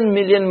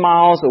million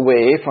miles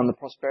away from the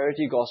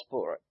prosperity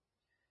gospel, right?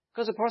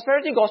 Because the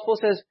prosperity gospel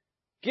says,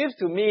 give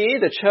to me,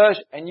 the church,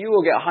 and you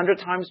will get 100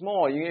 times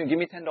more. You give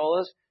me $10,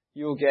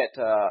 you will get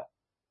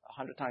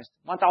 100 times,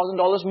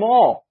 $1,000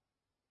 more.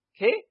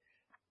 Okay?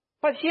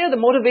 But here the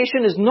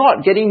motivation is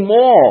not getting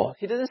more.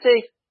 He doesn't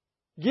say,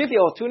 give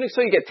your tunic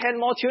so you get 10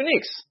 more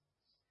tunics.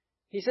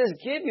 He says,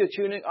 give your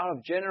tunic out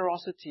of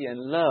generosity and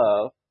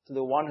love to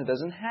the one who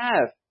doesn't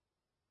have.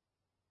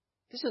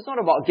 This is not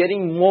about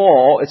getting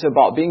more. It's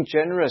about being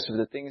generous with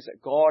the things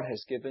that God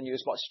has given you.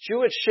 It's about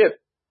stewardship,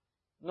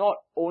 not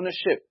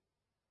ownership.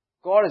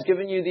 God has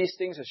given you these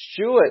things as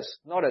stewards,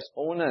 not as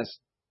owners.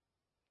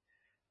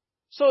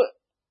 So,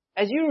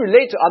 as you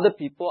relate to other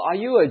people, are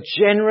you a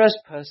generous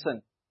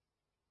person?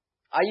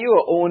 Are you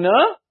an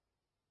owner?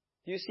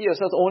 Do you see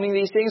yourself owning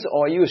these things,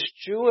 or are you a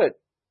steward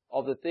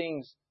of the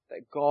things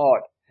that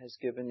God has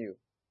given you?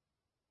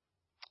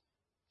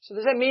 So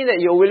does that mean that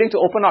you're willing to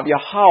open up your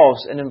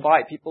house and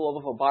invite people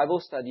over for Bible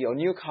study or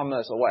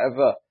newcomers or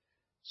whatever,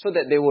 so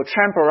that they will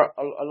tramp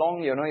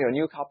along, your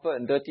new carpet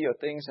and dirty your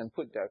things and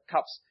put their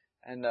cups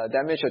and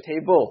damage your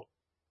table?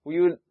 Will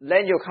you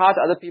lend your car to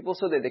other people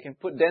so that they can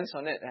put dents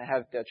on it and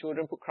have their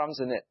children put crumbs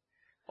in it?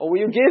 Or will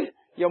you give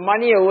your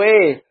money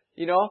away,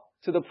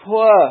 to the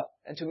poor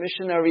and to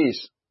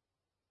missionaries?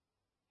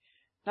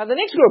 Now the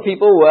next group of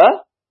people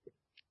were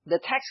the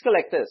tax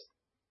collectors.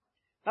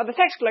 Now the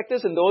tax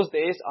collectors in those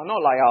days are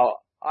not like our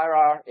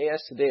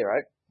IRAS today,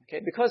 right?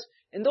 Okay, because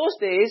in those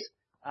days,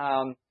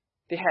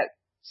 they had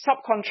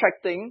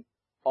subcontracting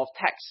of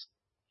tax.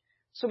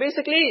 So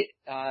basically,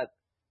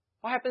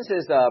 what happens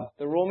is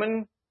the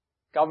Roman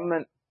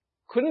government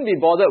couldn't be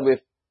bothered with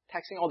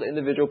taxing all the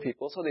individual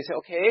people. So they said,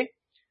 okay,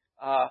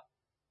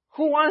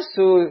 who wants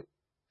to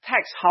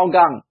tax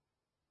Hougang?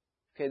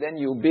 Okay, then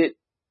you bid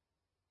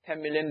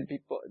 $10 million.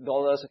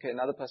 Okay,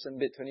 another person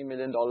bid $20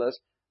 million.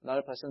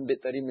 Another person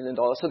bid $30 million.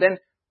 So then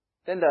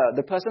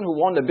the person who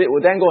won the bid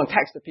would then go and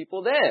tax the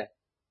people there.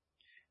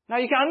 Now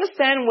you can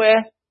understand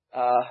where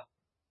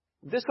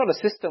this sort of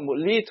system would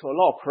lead to a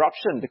lot of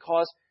corruption,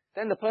 because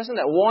then the person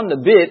that won the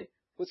bid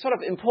would sort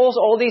of impose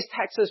all these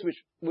taxes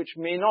which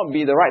may not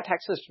be the right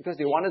taxes because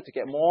they wanted to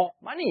get more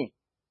money.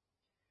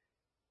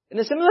 In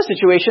a similar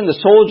situation, the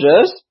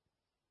soldiers,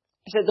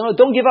 he said, no,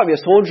 don't give up your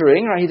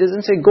soldiering, right? He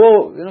doesn't say,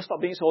 go,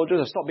 stop being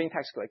soldiers or stop being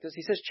tax collectors.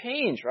 He says,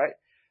 change, right?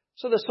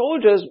 So the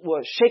soldiers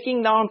were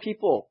shaking down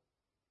people.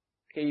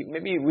 Okay,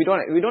 maybe we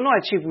don't know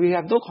actually, we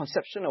have no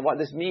conception of what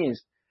this means.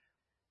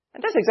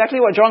 And that's exactly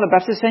what John the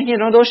Baptist is saying here.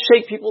 Don't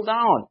shake people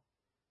down.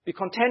 Be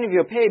content with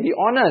your pay. Be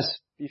honest.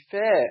 Be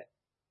fair.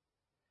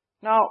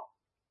 Now,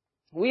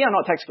 we are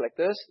not tax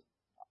collectors.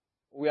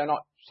 We are not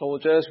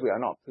soldiers. We are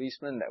not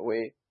policemen that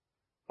way.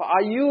 But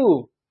are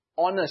you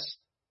honest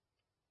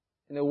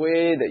in the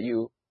way that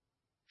you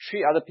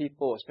treat other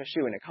people,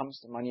 especially when it comes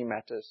to money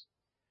matters?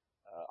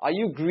 Are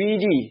you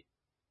greedy?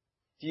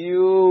 Do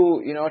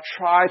you,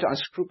 try to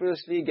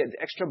unscrupulously get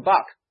the extra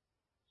buck?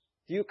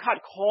 Do you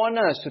cut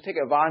corners to take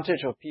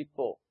advantage of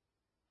people?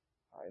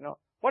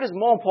 What is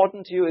more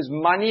important to you? Is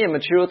money and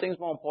material things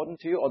more important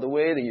to you, or the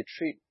way that you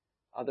treat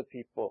other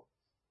people?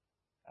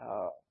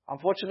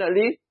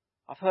 Unfortunately,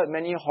 I've heard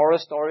many horror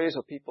stories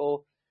of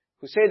people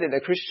who say that they're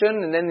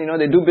Christian and then,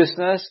 they do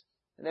business.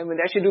 And then when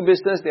they actually do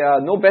business, they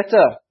are no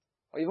better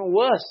or even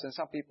worse than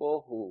some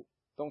people who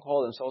don't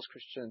call themselves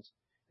Christians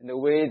in the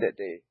way that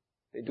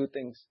they do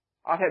things.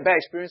 I've had bad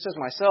experiences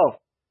myself.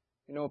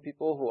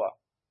 People who are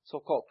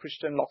so-called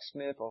Christian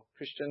locksmith or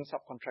Christian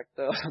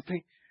subcontractor or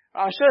something.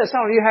 I'm sure that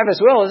some of you have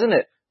as well, isn't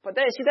it? But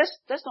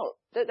that's not,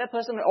 that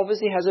person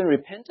obviously hasn't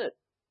repented.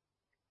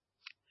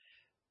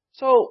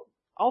 So,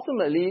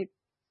 ultimately,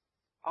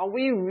 are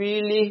we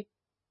really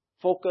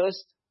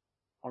focused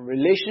on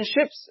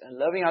relationships and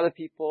loving other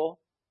people,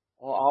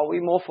 or are we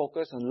more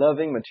focused on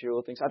loving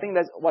material things? I think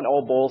that's what it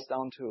all boils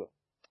down to.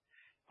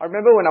 I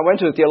remember when I went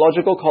to a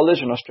theological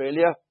college in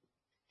Australia,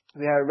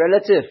 we had a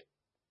relative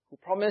who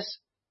promised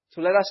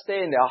to let us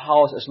stay in their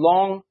house as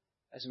long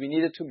as we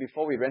needed to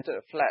before we rented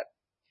a flat.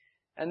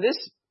 And this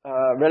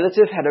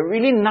relative had a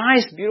really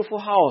nice, beautiful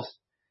house.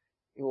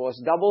 It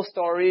was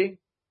double-story.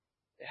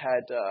 It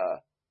had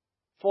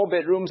 4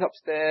 bedrooms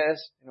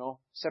upstairs,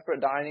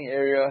 separate dining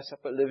area,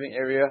 separate living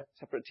area,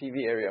 separate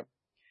TV area.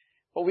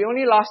 But we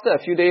only lasted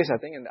a few days, I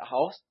think, in that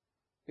house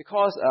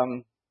because I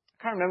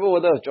can't remember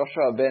whether it was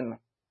Joshua or Ben,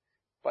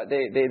 but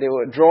they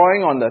were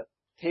drawing on the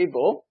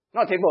table,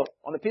 not table,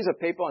 on a piece of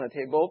paper on the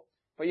table.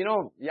 But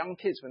young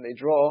kids, when they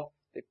draw,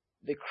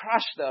 they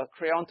crush the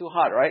crayon too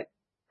hard, right?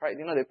 Right?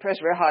 They press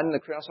very hard and the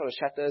crayon sort of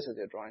shatters as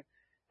they're drawing.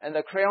 And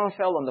the crayon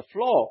fell on the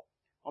floor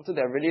onto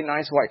their really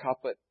nice white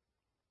carpet.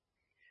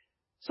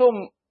 So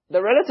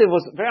the relative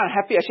was very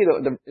unhappy.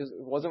 Actually, it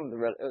was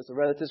the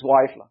relative's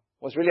wife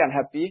was really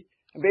unhappy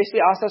and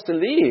basically asked us to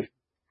leave.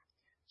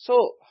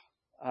 So,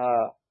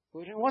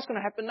 what's going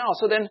to happen now?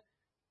 So then,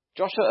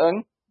 Joshua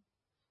Ng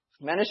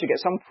managed to get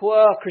some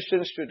poor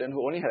Christian student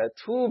who only had a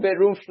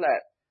 2-bedroom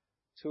flat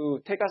to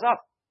take us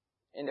up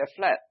in their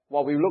flat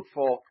while we looked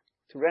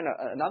to rent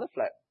another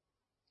flat.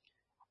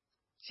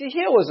 See,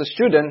 here was a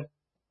student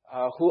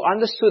who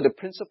understood the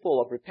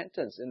principle of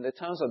repentance in the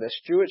terms of their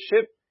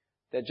stewardship,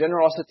 their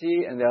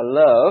generosity, and their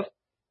love,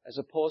 as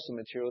opposed to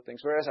material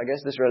things. Whereas, I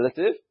guess,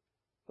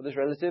 for this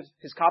relative,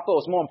 his carpet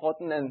was more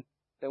important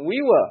than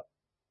we were.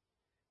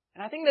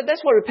 And I think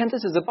that's what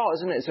repentance is about,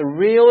 isn't it? It's a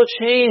real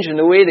change in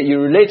the way that you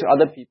relate to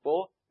other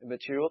people and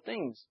material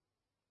things.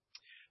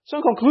 So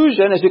in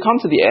conclusion, as we come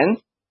to the end,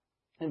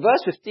 in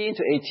verse 15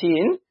 to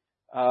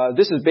 18,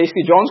 this is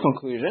basically John's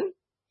conclusion.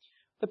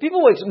 The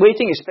people were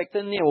waiting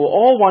expectantly and were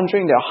all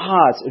wondering in their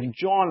hearts if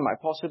John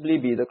might possibly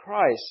be the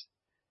Christ.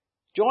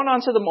 John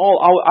answered them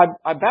all,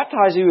 I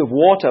baptize you with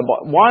water,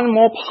 but one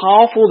more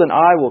powerful than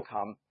I will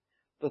come,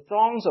 the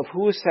thongs of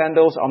whose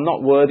sandals I'm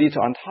not worthy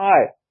to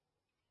untie.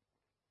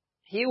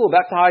 He will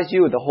baptize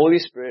you with the Holy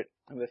Spirit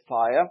and with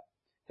fire.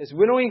 His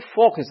winnowing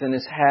fork is in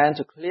his hand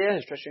to clear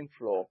his threshing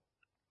floor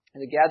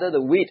and to gather the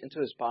wheat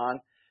into his barn,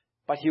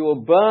 but he will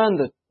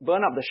burn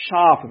up the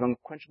chaff with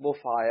unquenchable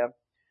fire.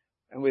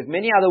 And with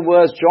many other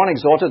words, John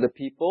exhorted the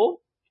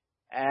people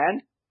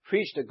and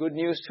preached the good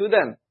news to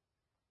them.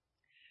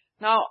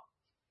 Now,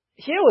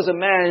 here was a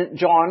man,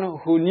 John,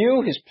 who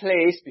knew his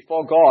place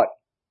before God.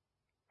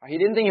 He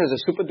didn't think he was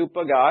a super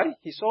duper guy.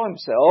 He saw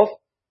himself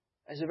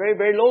as a very,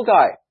 very low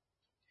guy.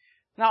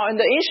 Now, in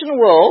the ancient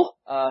world,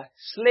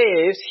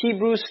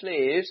 Hebrew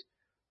slaves,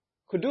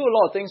 could do a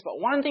lot of things, but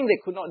one thing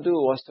they could not do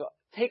was to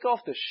take off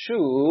the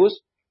shoes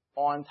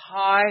or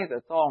untie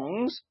the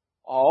thongs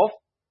of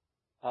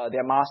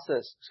their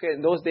masters. Okay,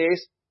 in those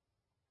days,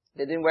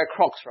 they didn't wear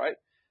Crocs, right?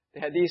 They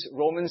had these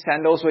Roman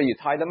sandals where you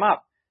tie them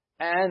up.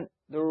 And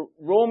the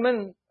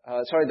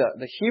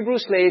Hebrew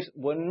slaves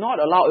were not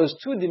allowed. It was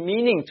too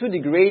demeaning, too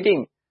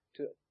degrading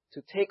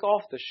to take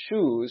off the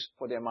shoes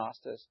for their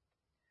masters.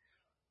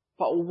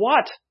 But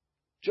what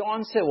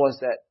John said was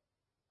that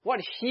what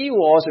he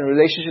was in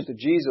relationship to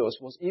Jesus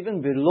was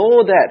even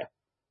below that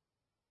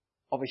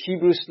of a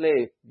Hebrew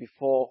slave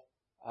before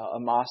a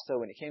master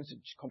when it came to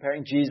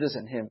comparing Jesus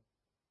and him.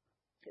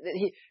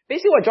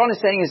 Basically what John is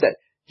saying is that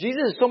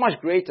Jesus is so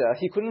much greater,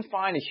 he couldn't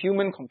find a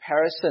human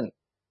comparison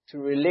to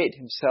relate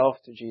himself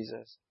to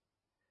Jesus.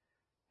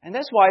 And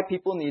that's why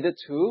people needed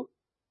to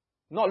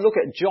not look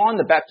at John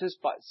the Baptist,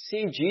 but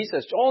see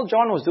Jesus. All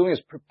John was doing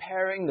is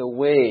preparing the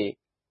way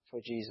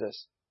for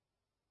Jesus.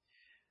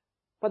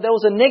 But there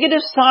was a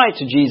negative side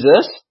to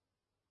Jesus,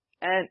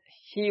 and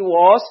he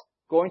was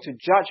going to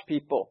judge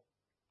people.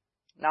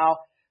 Now,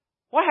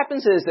 what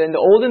happens is that in the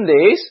olden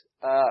days,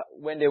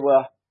 when they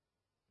were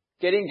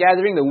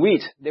gathering the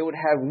wheat, they would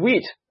have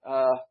wheat.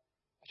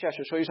 Actually, I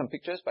should show you some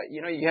pictures, but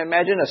you can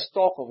imagine a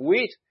stalk of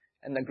wheat,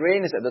 and the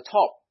grain is at the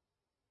top.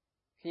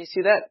 Can you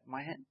see that?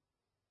 My hand.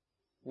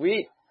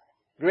 Wheat,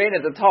 grain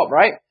at the top,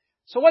 right?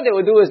 So what they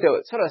would do is they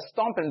would sort of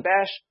stomp and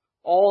bash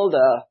all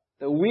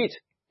the wheat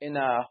in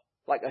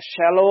like a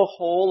shallow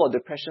hole or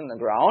depression in the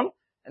ground.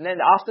 And then in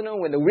the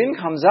afternoon, when the wind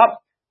comes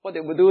up, what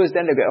they would do is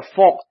then they get a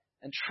fork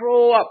and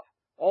throw up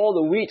all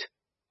the wheat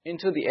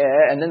into the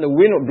air, and then the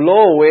wind would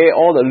blow away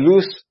all the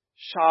loose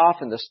chaff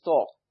and the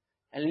stalk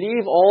and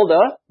leave all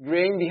the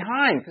grain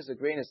behind, because the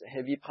grain is the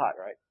heavy part,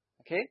 right?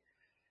 Okay?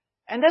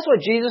 And that's what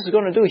Jesus is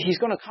going to do. He's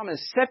going to come and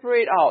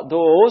separate out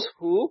those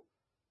who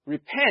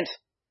repent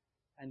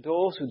and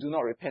those who do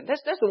not repent.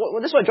 That's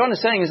what John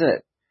is saying, isn't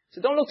it?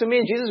 So don't look to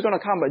me, Jesus is going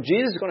to come, but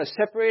Jesus is going to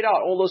separate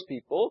out all those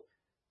people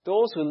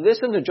those who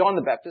listen to John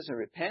the Baptist and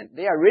repent,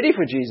 they are ready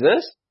for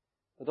Jesus.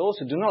 But those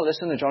who do not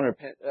listen to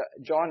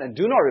John and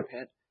do not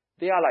repent,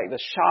 they are like the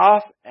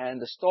chaff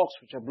and the stalks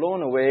which are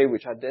blown away,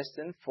 which are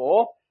destined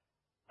for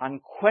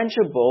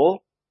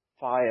unquenchable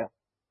fire.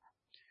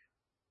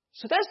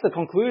 So that's the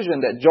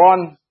conclusion that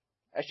John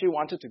actually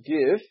wanted to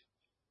give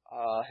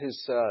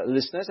his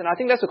listeners. And I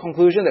think that's the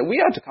conclusion that we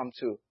are to come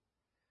to.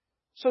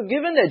 So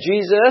given that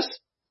Jesus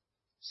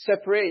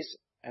separates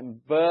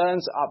and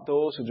burns up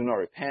those who do not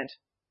repent,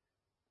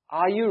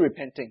 are you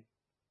repenting?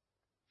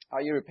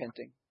 Are you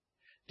repenting?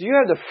 Do you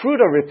have the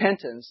fruit of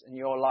repentance in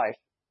your life?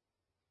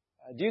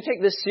 Do you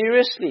take this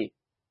seriously?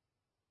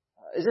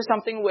 Is this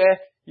something where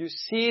you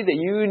see that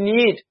you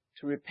need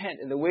to repent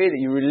in the way that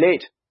you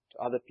relate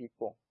to other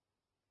people?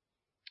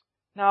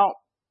 Now,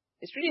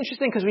 it's really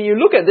interesting because when you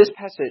look at this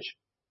passage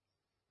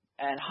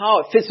and how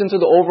it fits into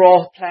the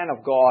overall plan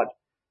of God,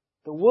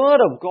 the Word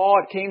of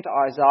God came to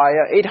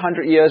Isaiah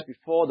 800 years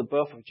before the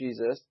birth of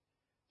Jesus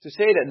to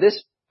say that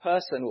this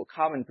person will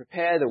come and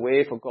prepare the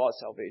way for God's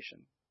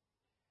salvation.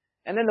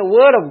 And then the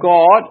Word of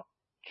God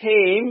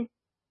came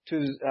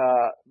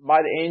by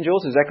the angel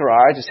to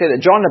Zechariah to say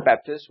that John the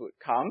Baptist would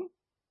come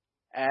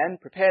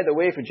and prepare the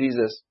way for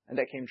Jesus. And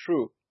that came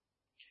true.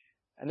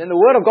 And then the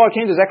Word of God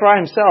came to Zechariah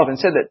himself and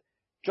said that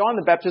John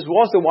the Baptist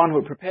was the one who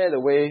would prepare the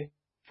way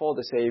for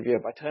the Savior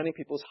by turning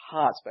people's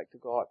hearts back to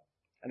God.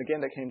 And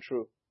again, that came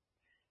true.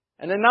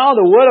 And then now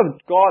the Word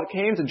of God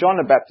came to John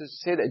the Baptist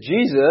to say that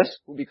Jesus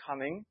will be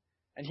coming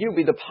and He will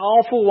be the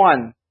powerful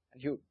one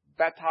and He will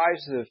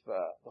baptize with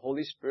the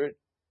Holy Spirit.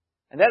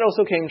 And that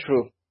also came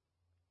true.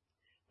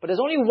 But there's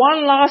only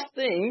one last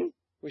thing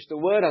which the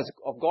Word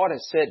of God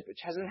has said, which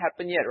hasn't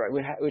happened yet,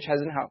 right? Which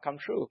hasn't come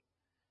true.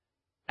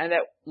 And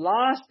that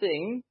last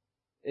thing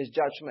is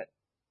judgment.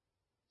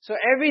 So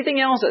everything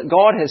else that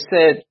God has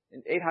said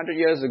 800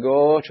 years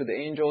ago, through the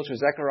angel, through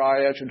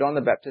Zechariah, through John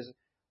the Baptist,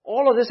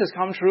 all of this has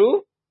come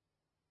true,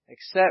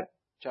 except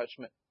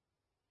judgment.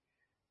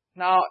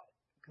 Now,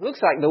 it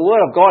looks like the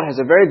Word of God has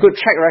a very good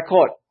track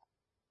record.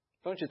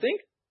 Don't you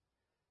think?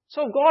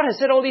 So if God has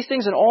said all these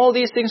things and all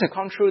these things have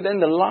come true, then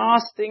the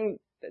last thing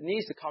that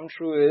needs to come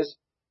true is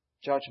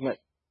judgment.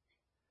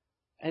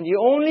 And the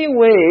only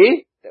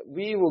way that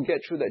we will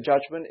get through that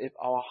judgment is if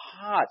our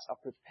hearts are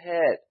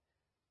prepared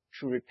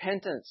through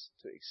repentance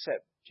to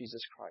accept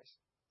Jesus Christ.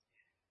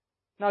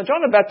 Now,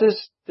 John the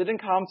Baptist didn't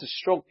come to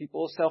stroke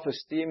people's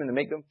self-esteem and to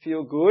make them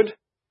feel good.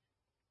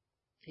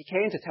 He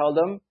came to tell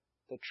them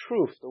the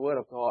truth, the Word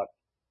of God.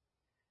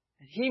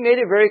 And he made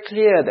it very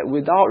clear that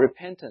without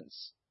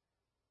repentance,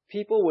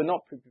 people were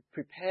not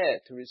prepared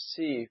to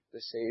receive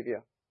the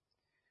Savior.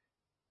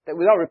 That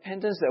without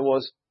repentance, there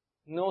was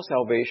no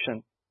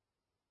salvation.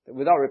 That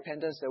without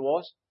repentance, there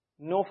was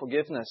no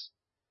forgiveness.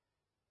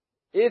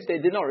 If they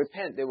did not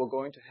repent, they were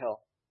going to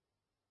hell.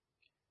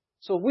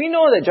 So we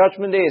know that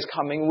Judgment Day is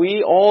coming.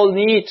 We all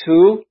need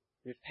to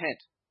repent.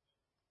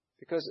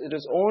 Because it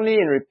is only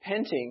in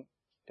repenting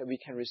that we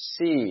can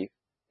receive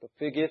the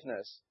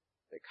forgiveness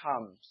that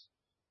comes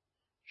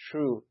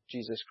through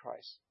Jesus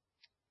Christ.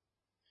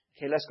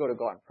 Okay, let's go to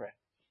God in prayer.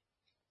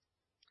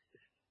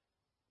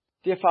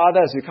 Dear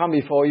Father, as we come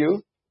before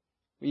you,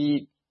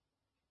 we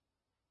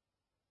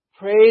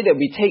pray that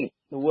we take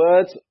the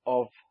words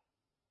of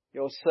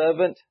your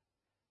servant,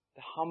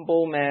 the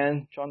humble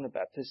man, John the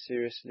Baptist,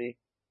 seriously.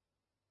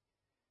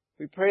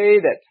 We pray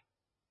that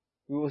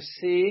we will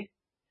see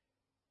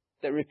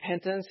that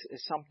repentance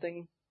is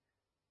something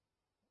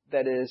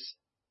that is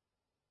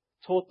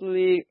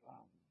totally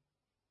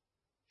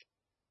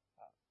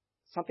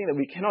something that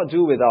we cannot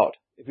do without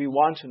if we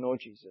want to know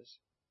Jesus.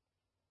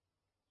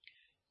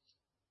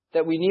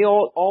 That we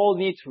all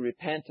need to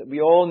repent, that we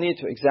all need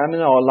to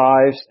examine our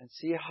lives and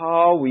see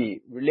how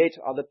we relate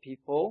to other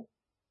people,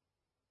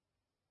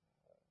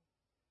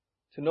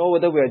 to know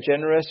whether we are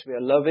generous, we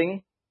are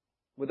loving,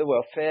 whether we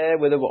are fair,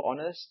 whether we're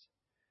honest.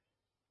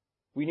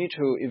 We need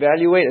to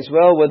evaluate as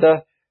well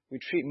whether we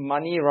treat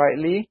money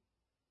rightly.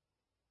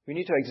 We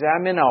need to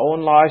examine our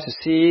own lives to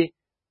see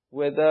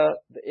whether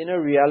the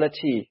inner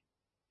reality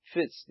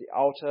fits the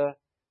outer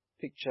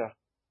picture.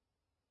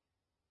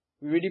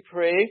 We really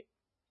pray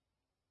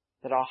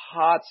that our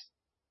hearts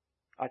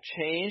are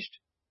changed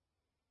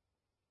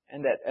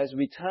and that as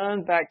we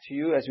turn back to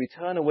you, as we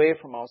turn away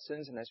from our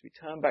sins and as we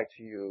turn back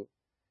to you,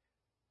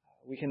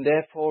 we can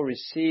therefore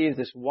receive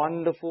this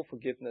wonderful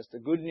forgiveness, the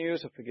good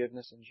news of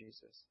forgiveness in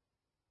Jesus.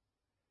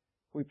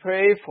 We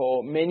pray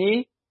for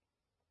many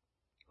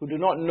who do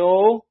not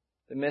know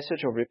the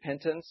message of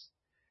repentance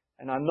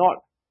and are not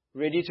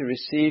ready to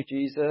receive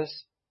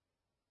Jesus,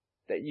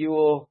 that you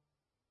will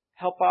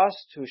help us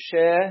to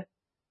share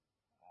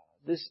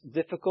this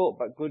difficult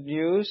but good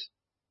news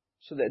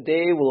so that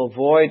they will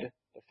avoid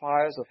the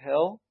fires of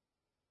hell.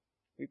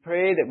 We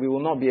pray that we will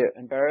not be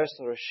embarrassed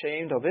or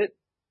ashamed of it,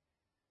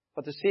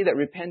 but to see that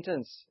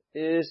repentance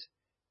is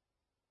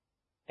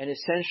an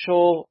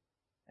essential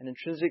and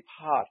intrinsic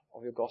part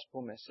of your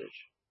gospel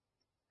message.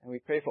 And we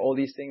pray for all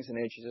these things in the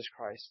name of Jesus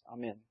Christ.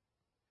 Amen.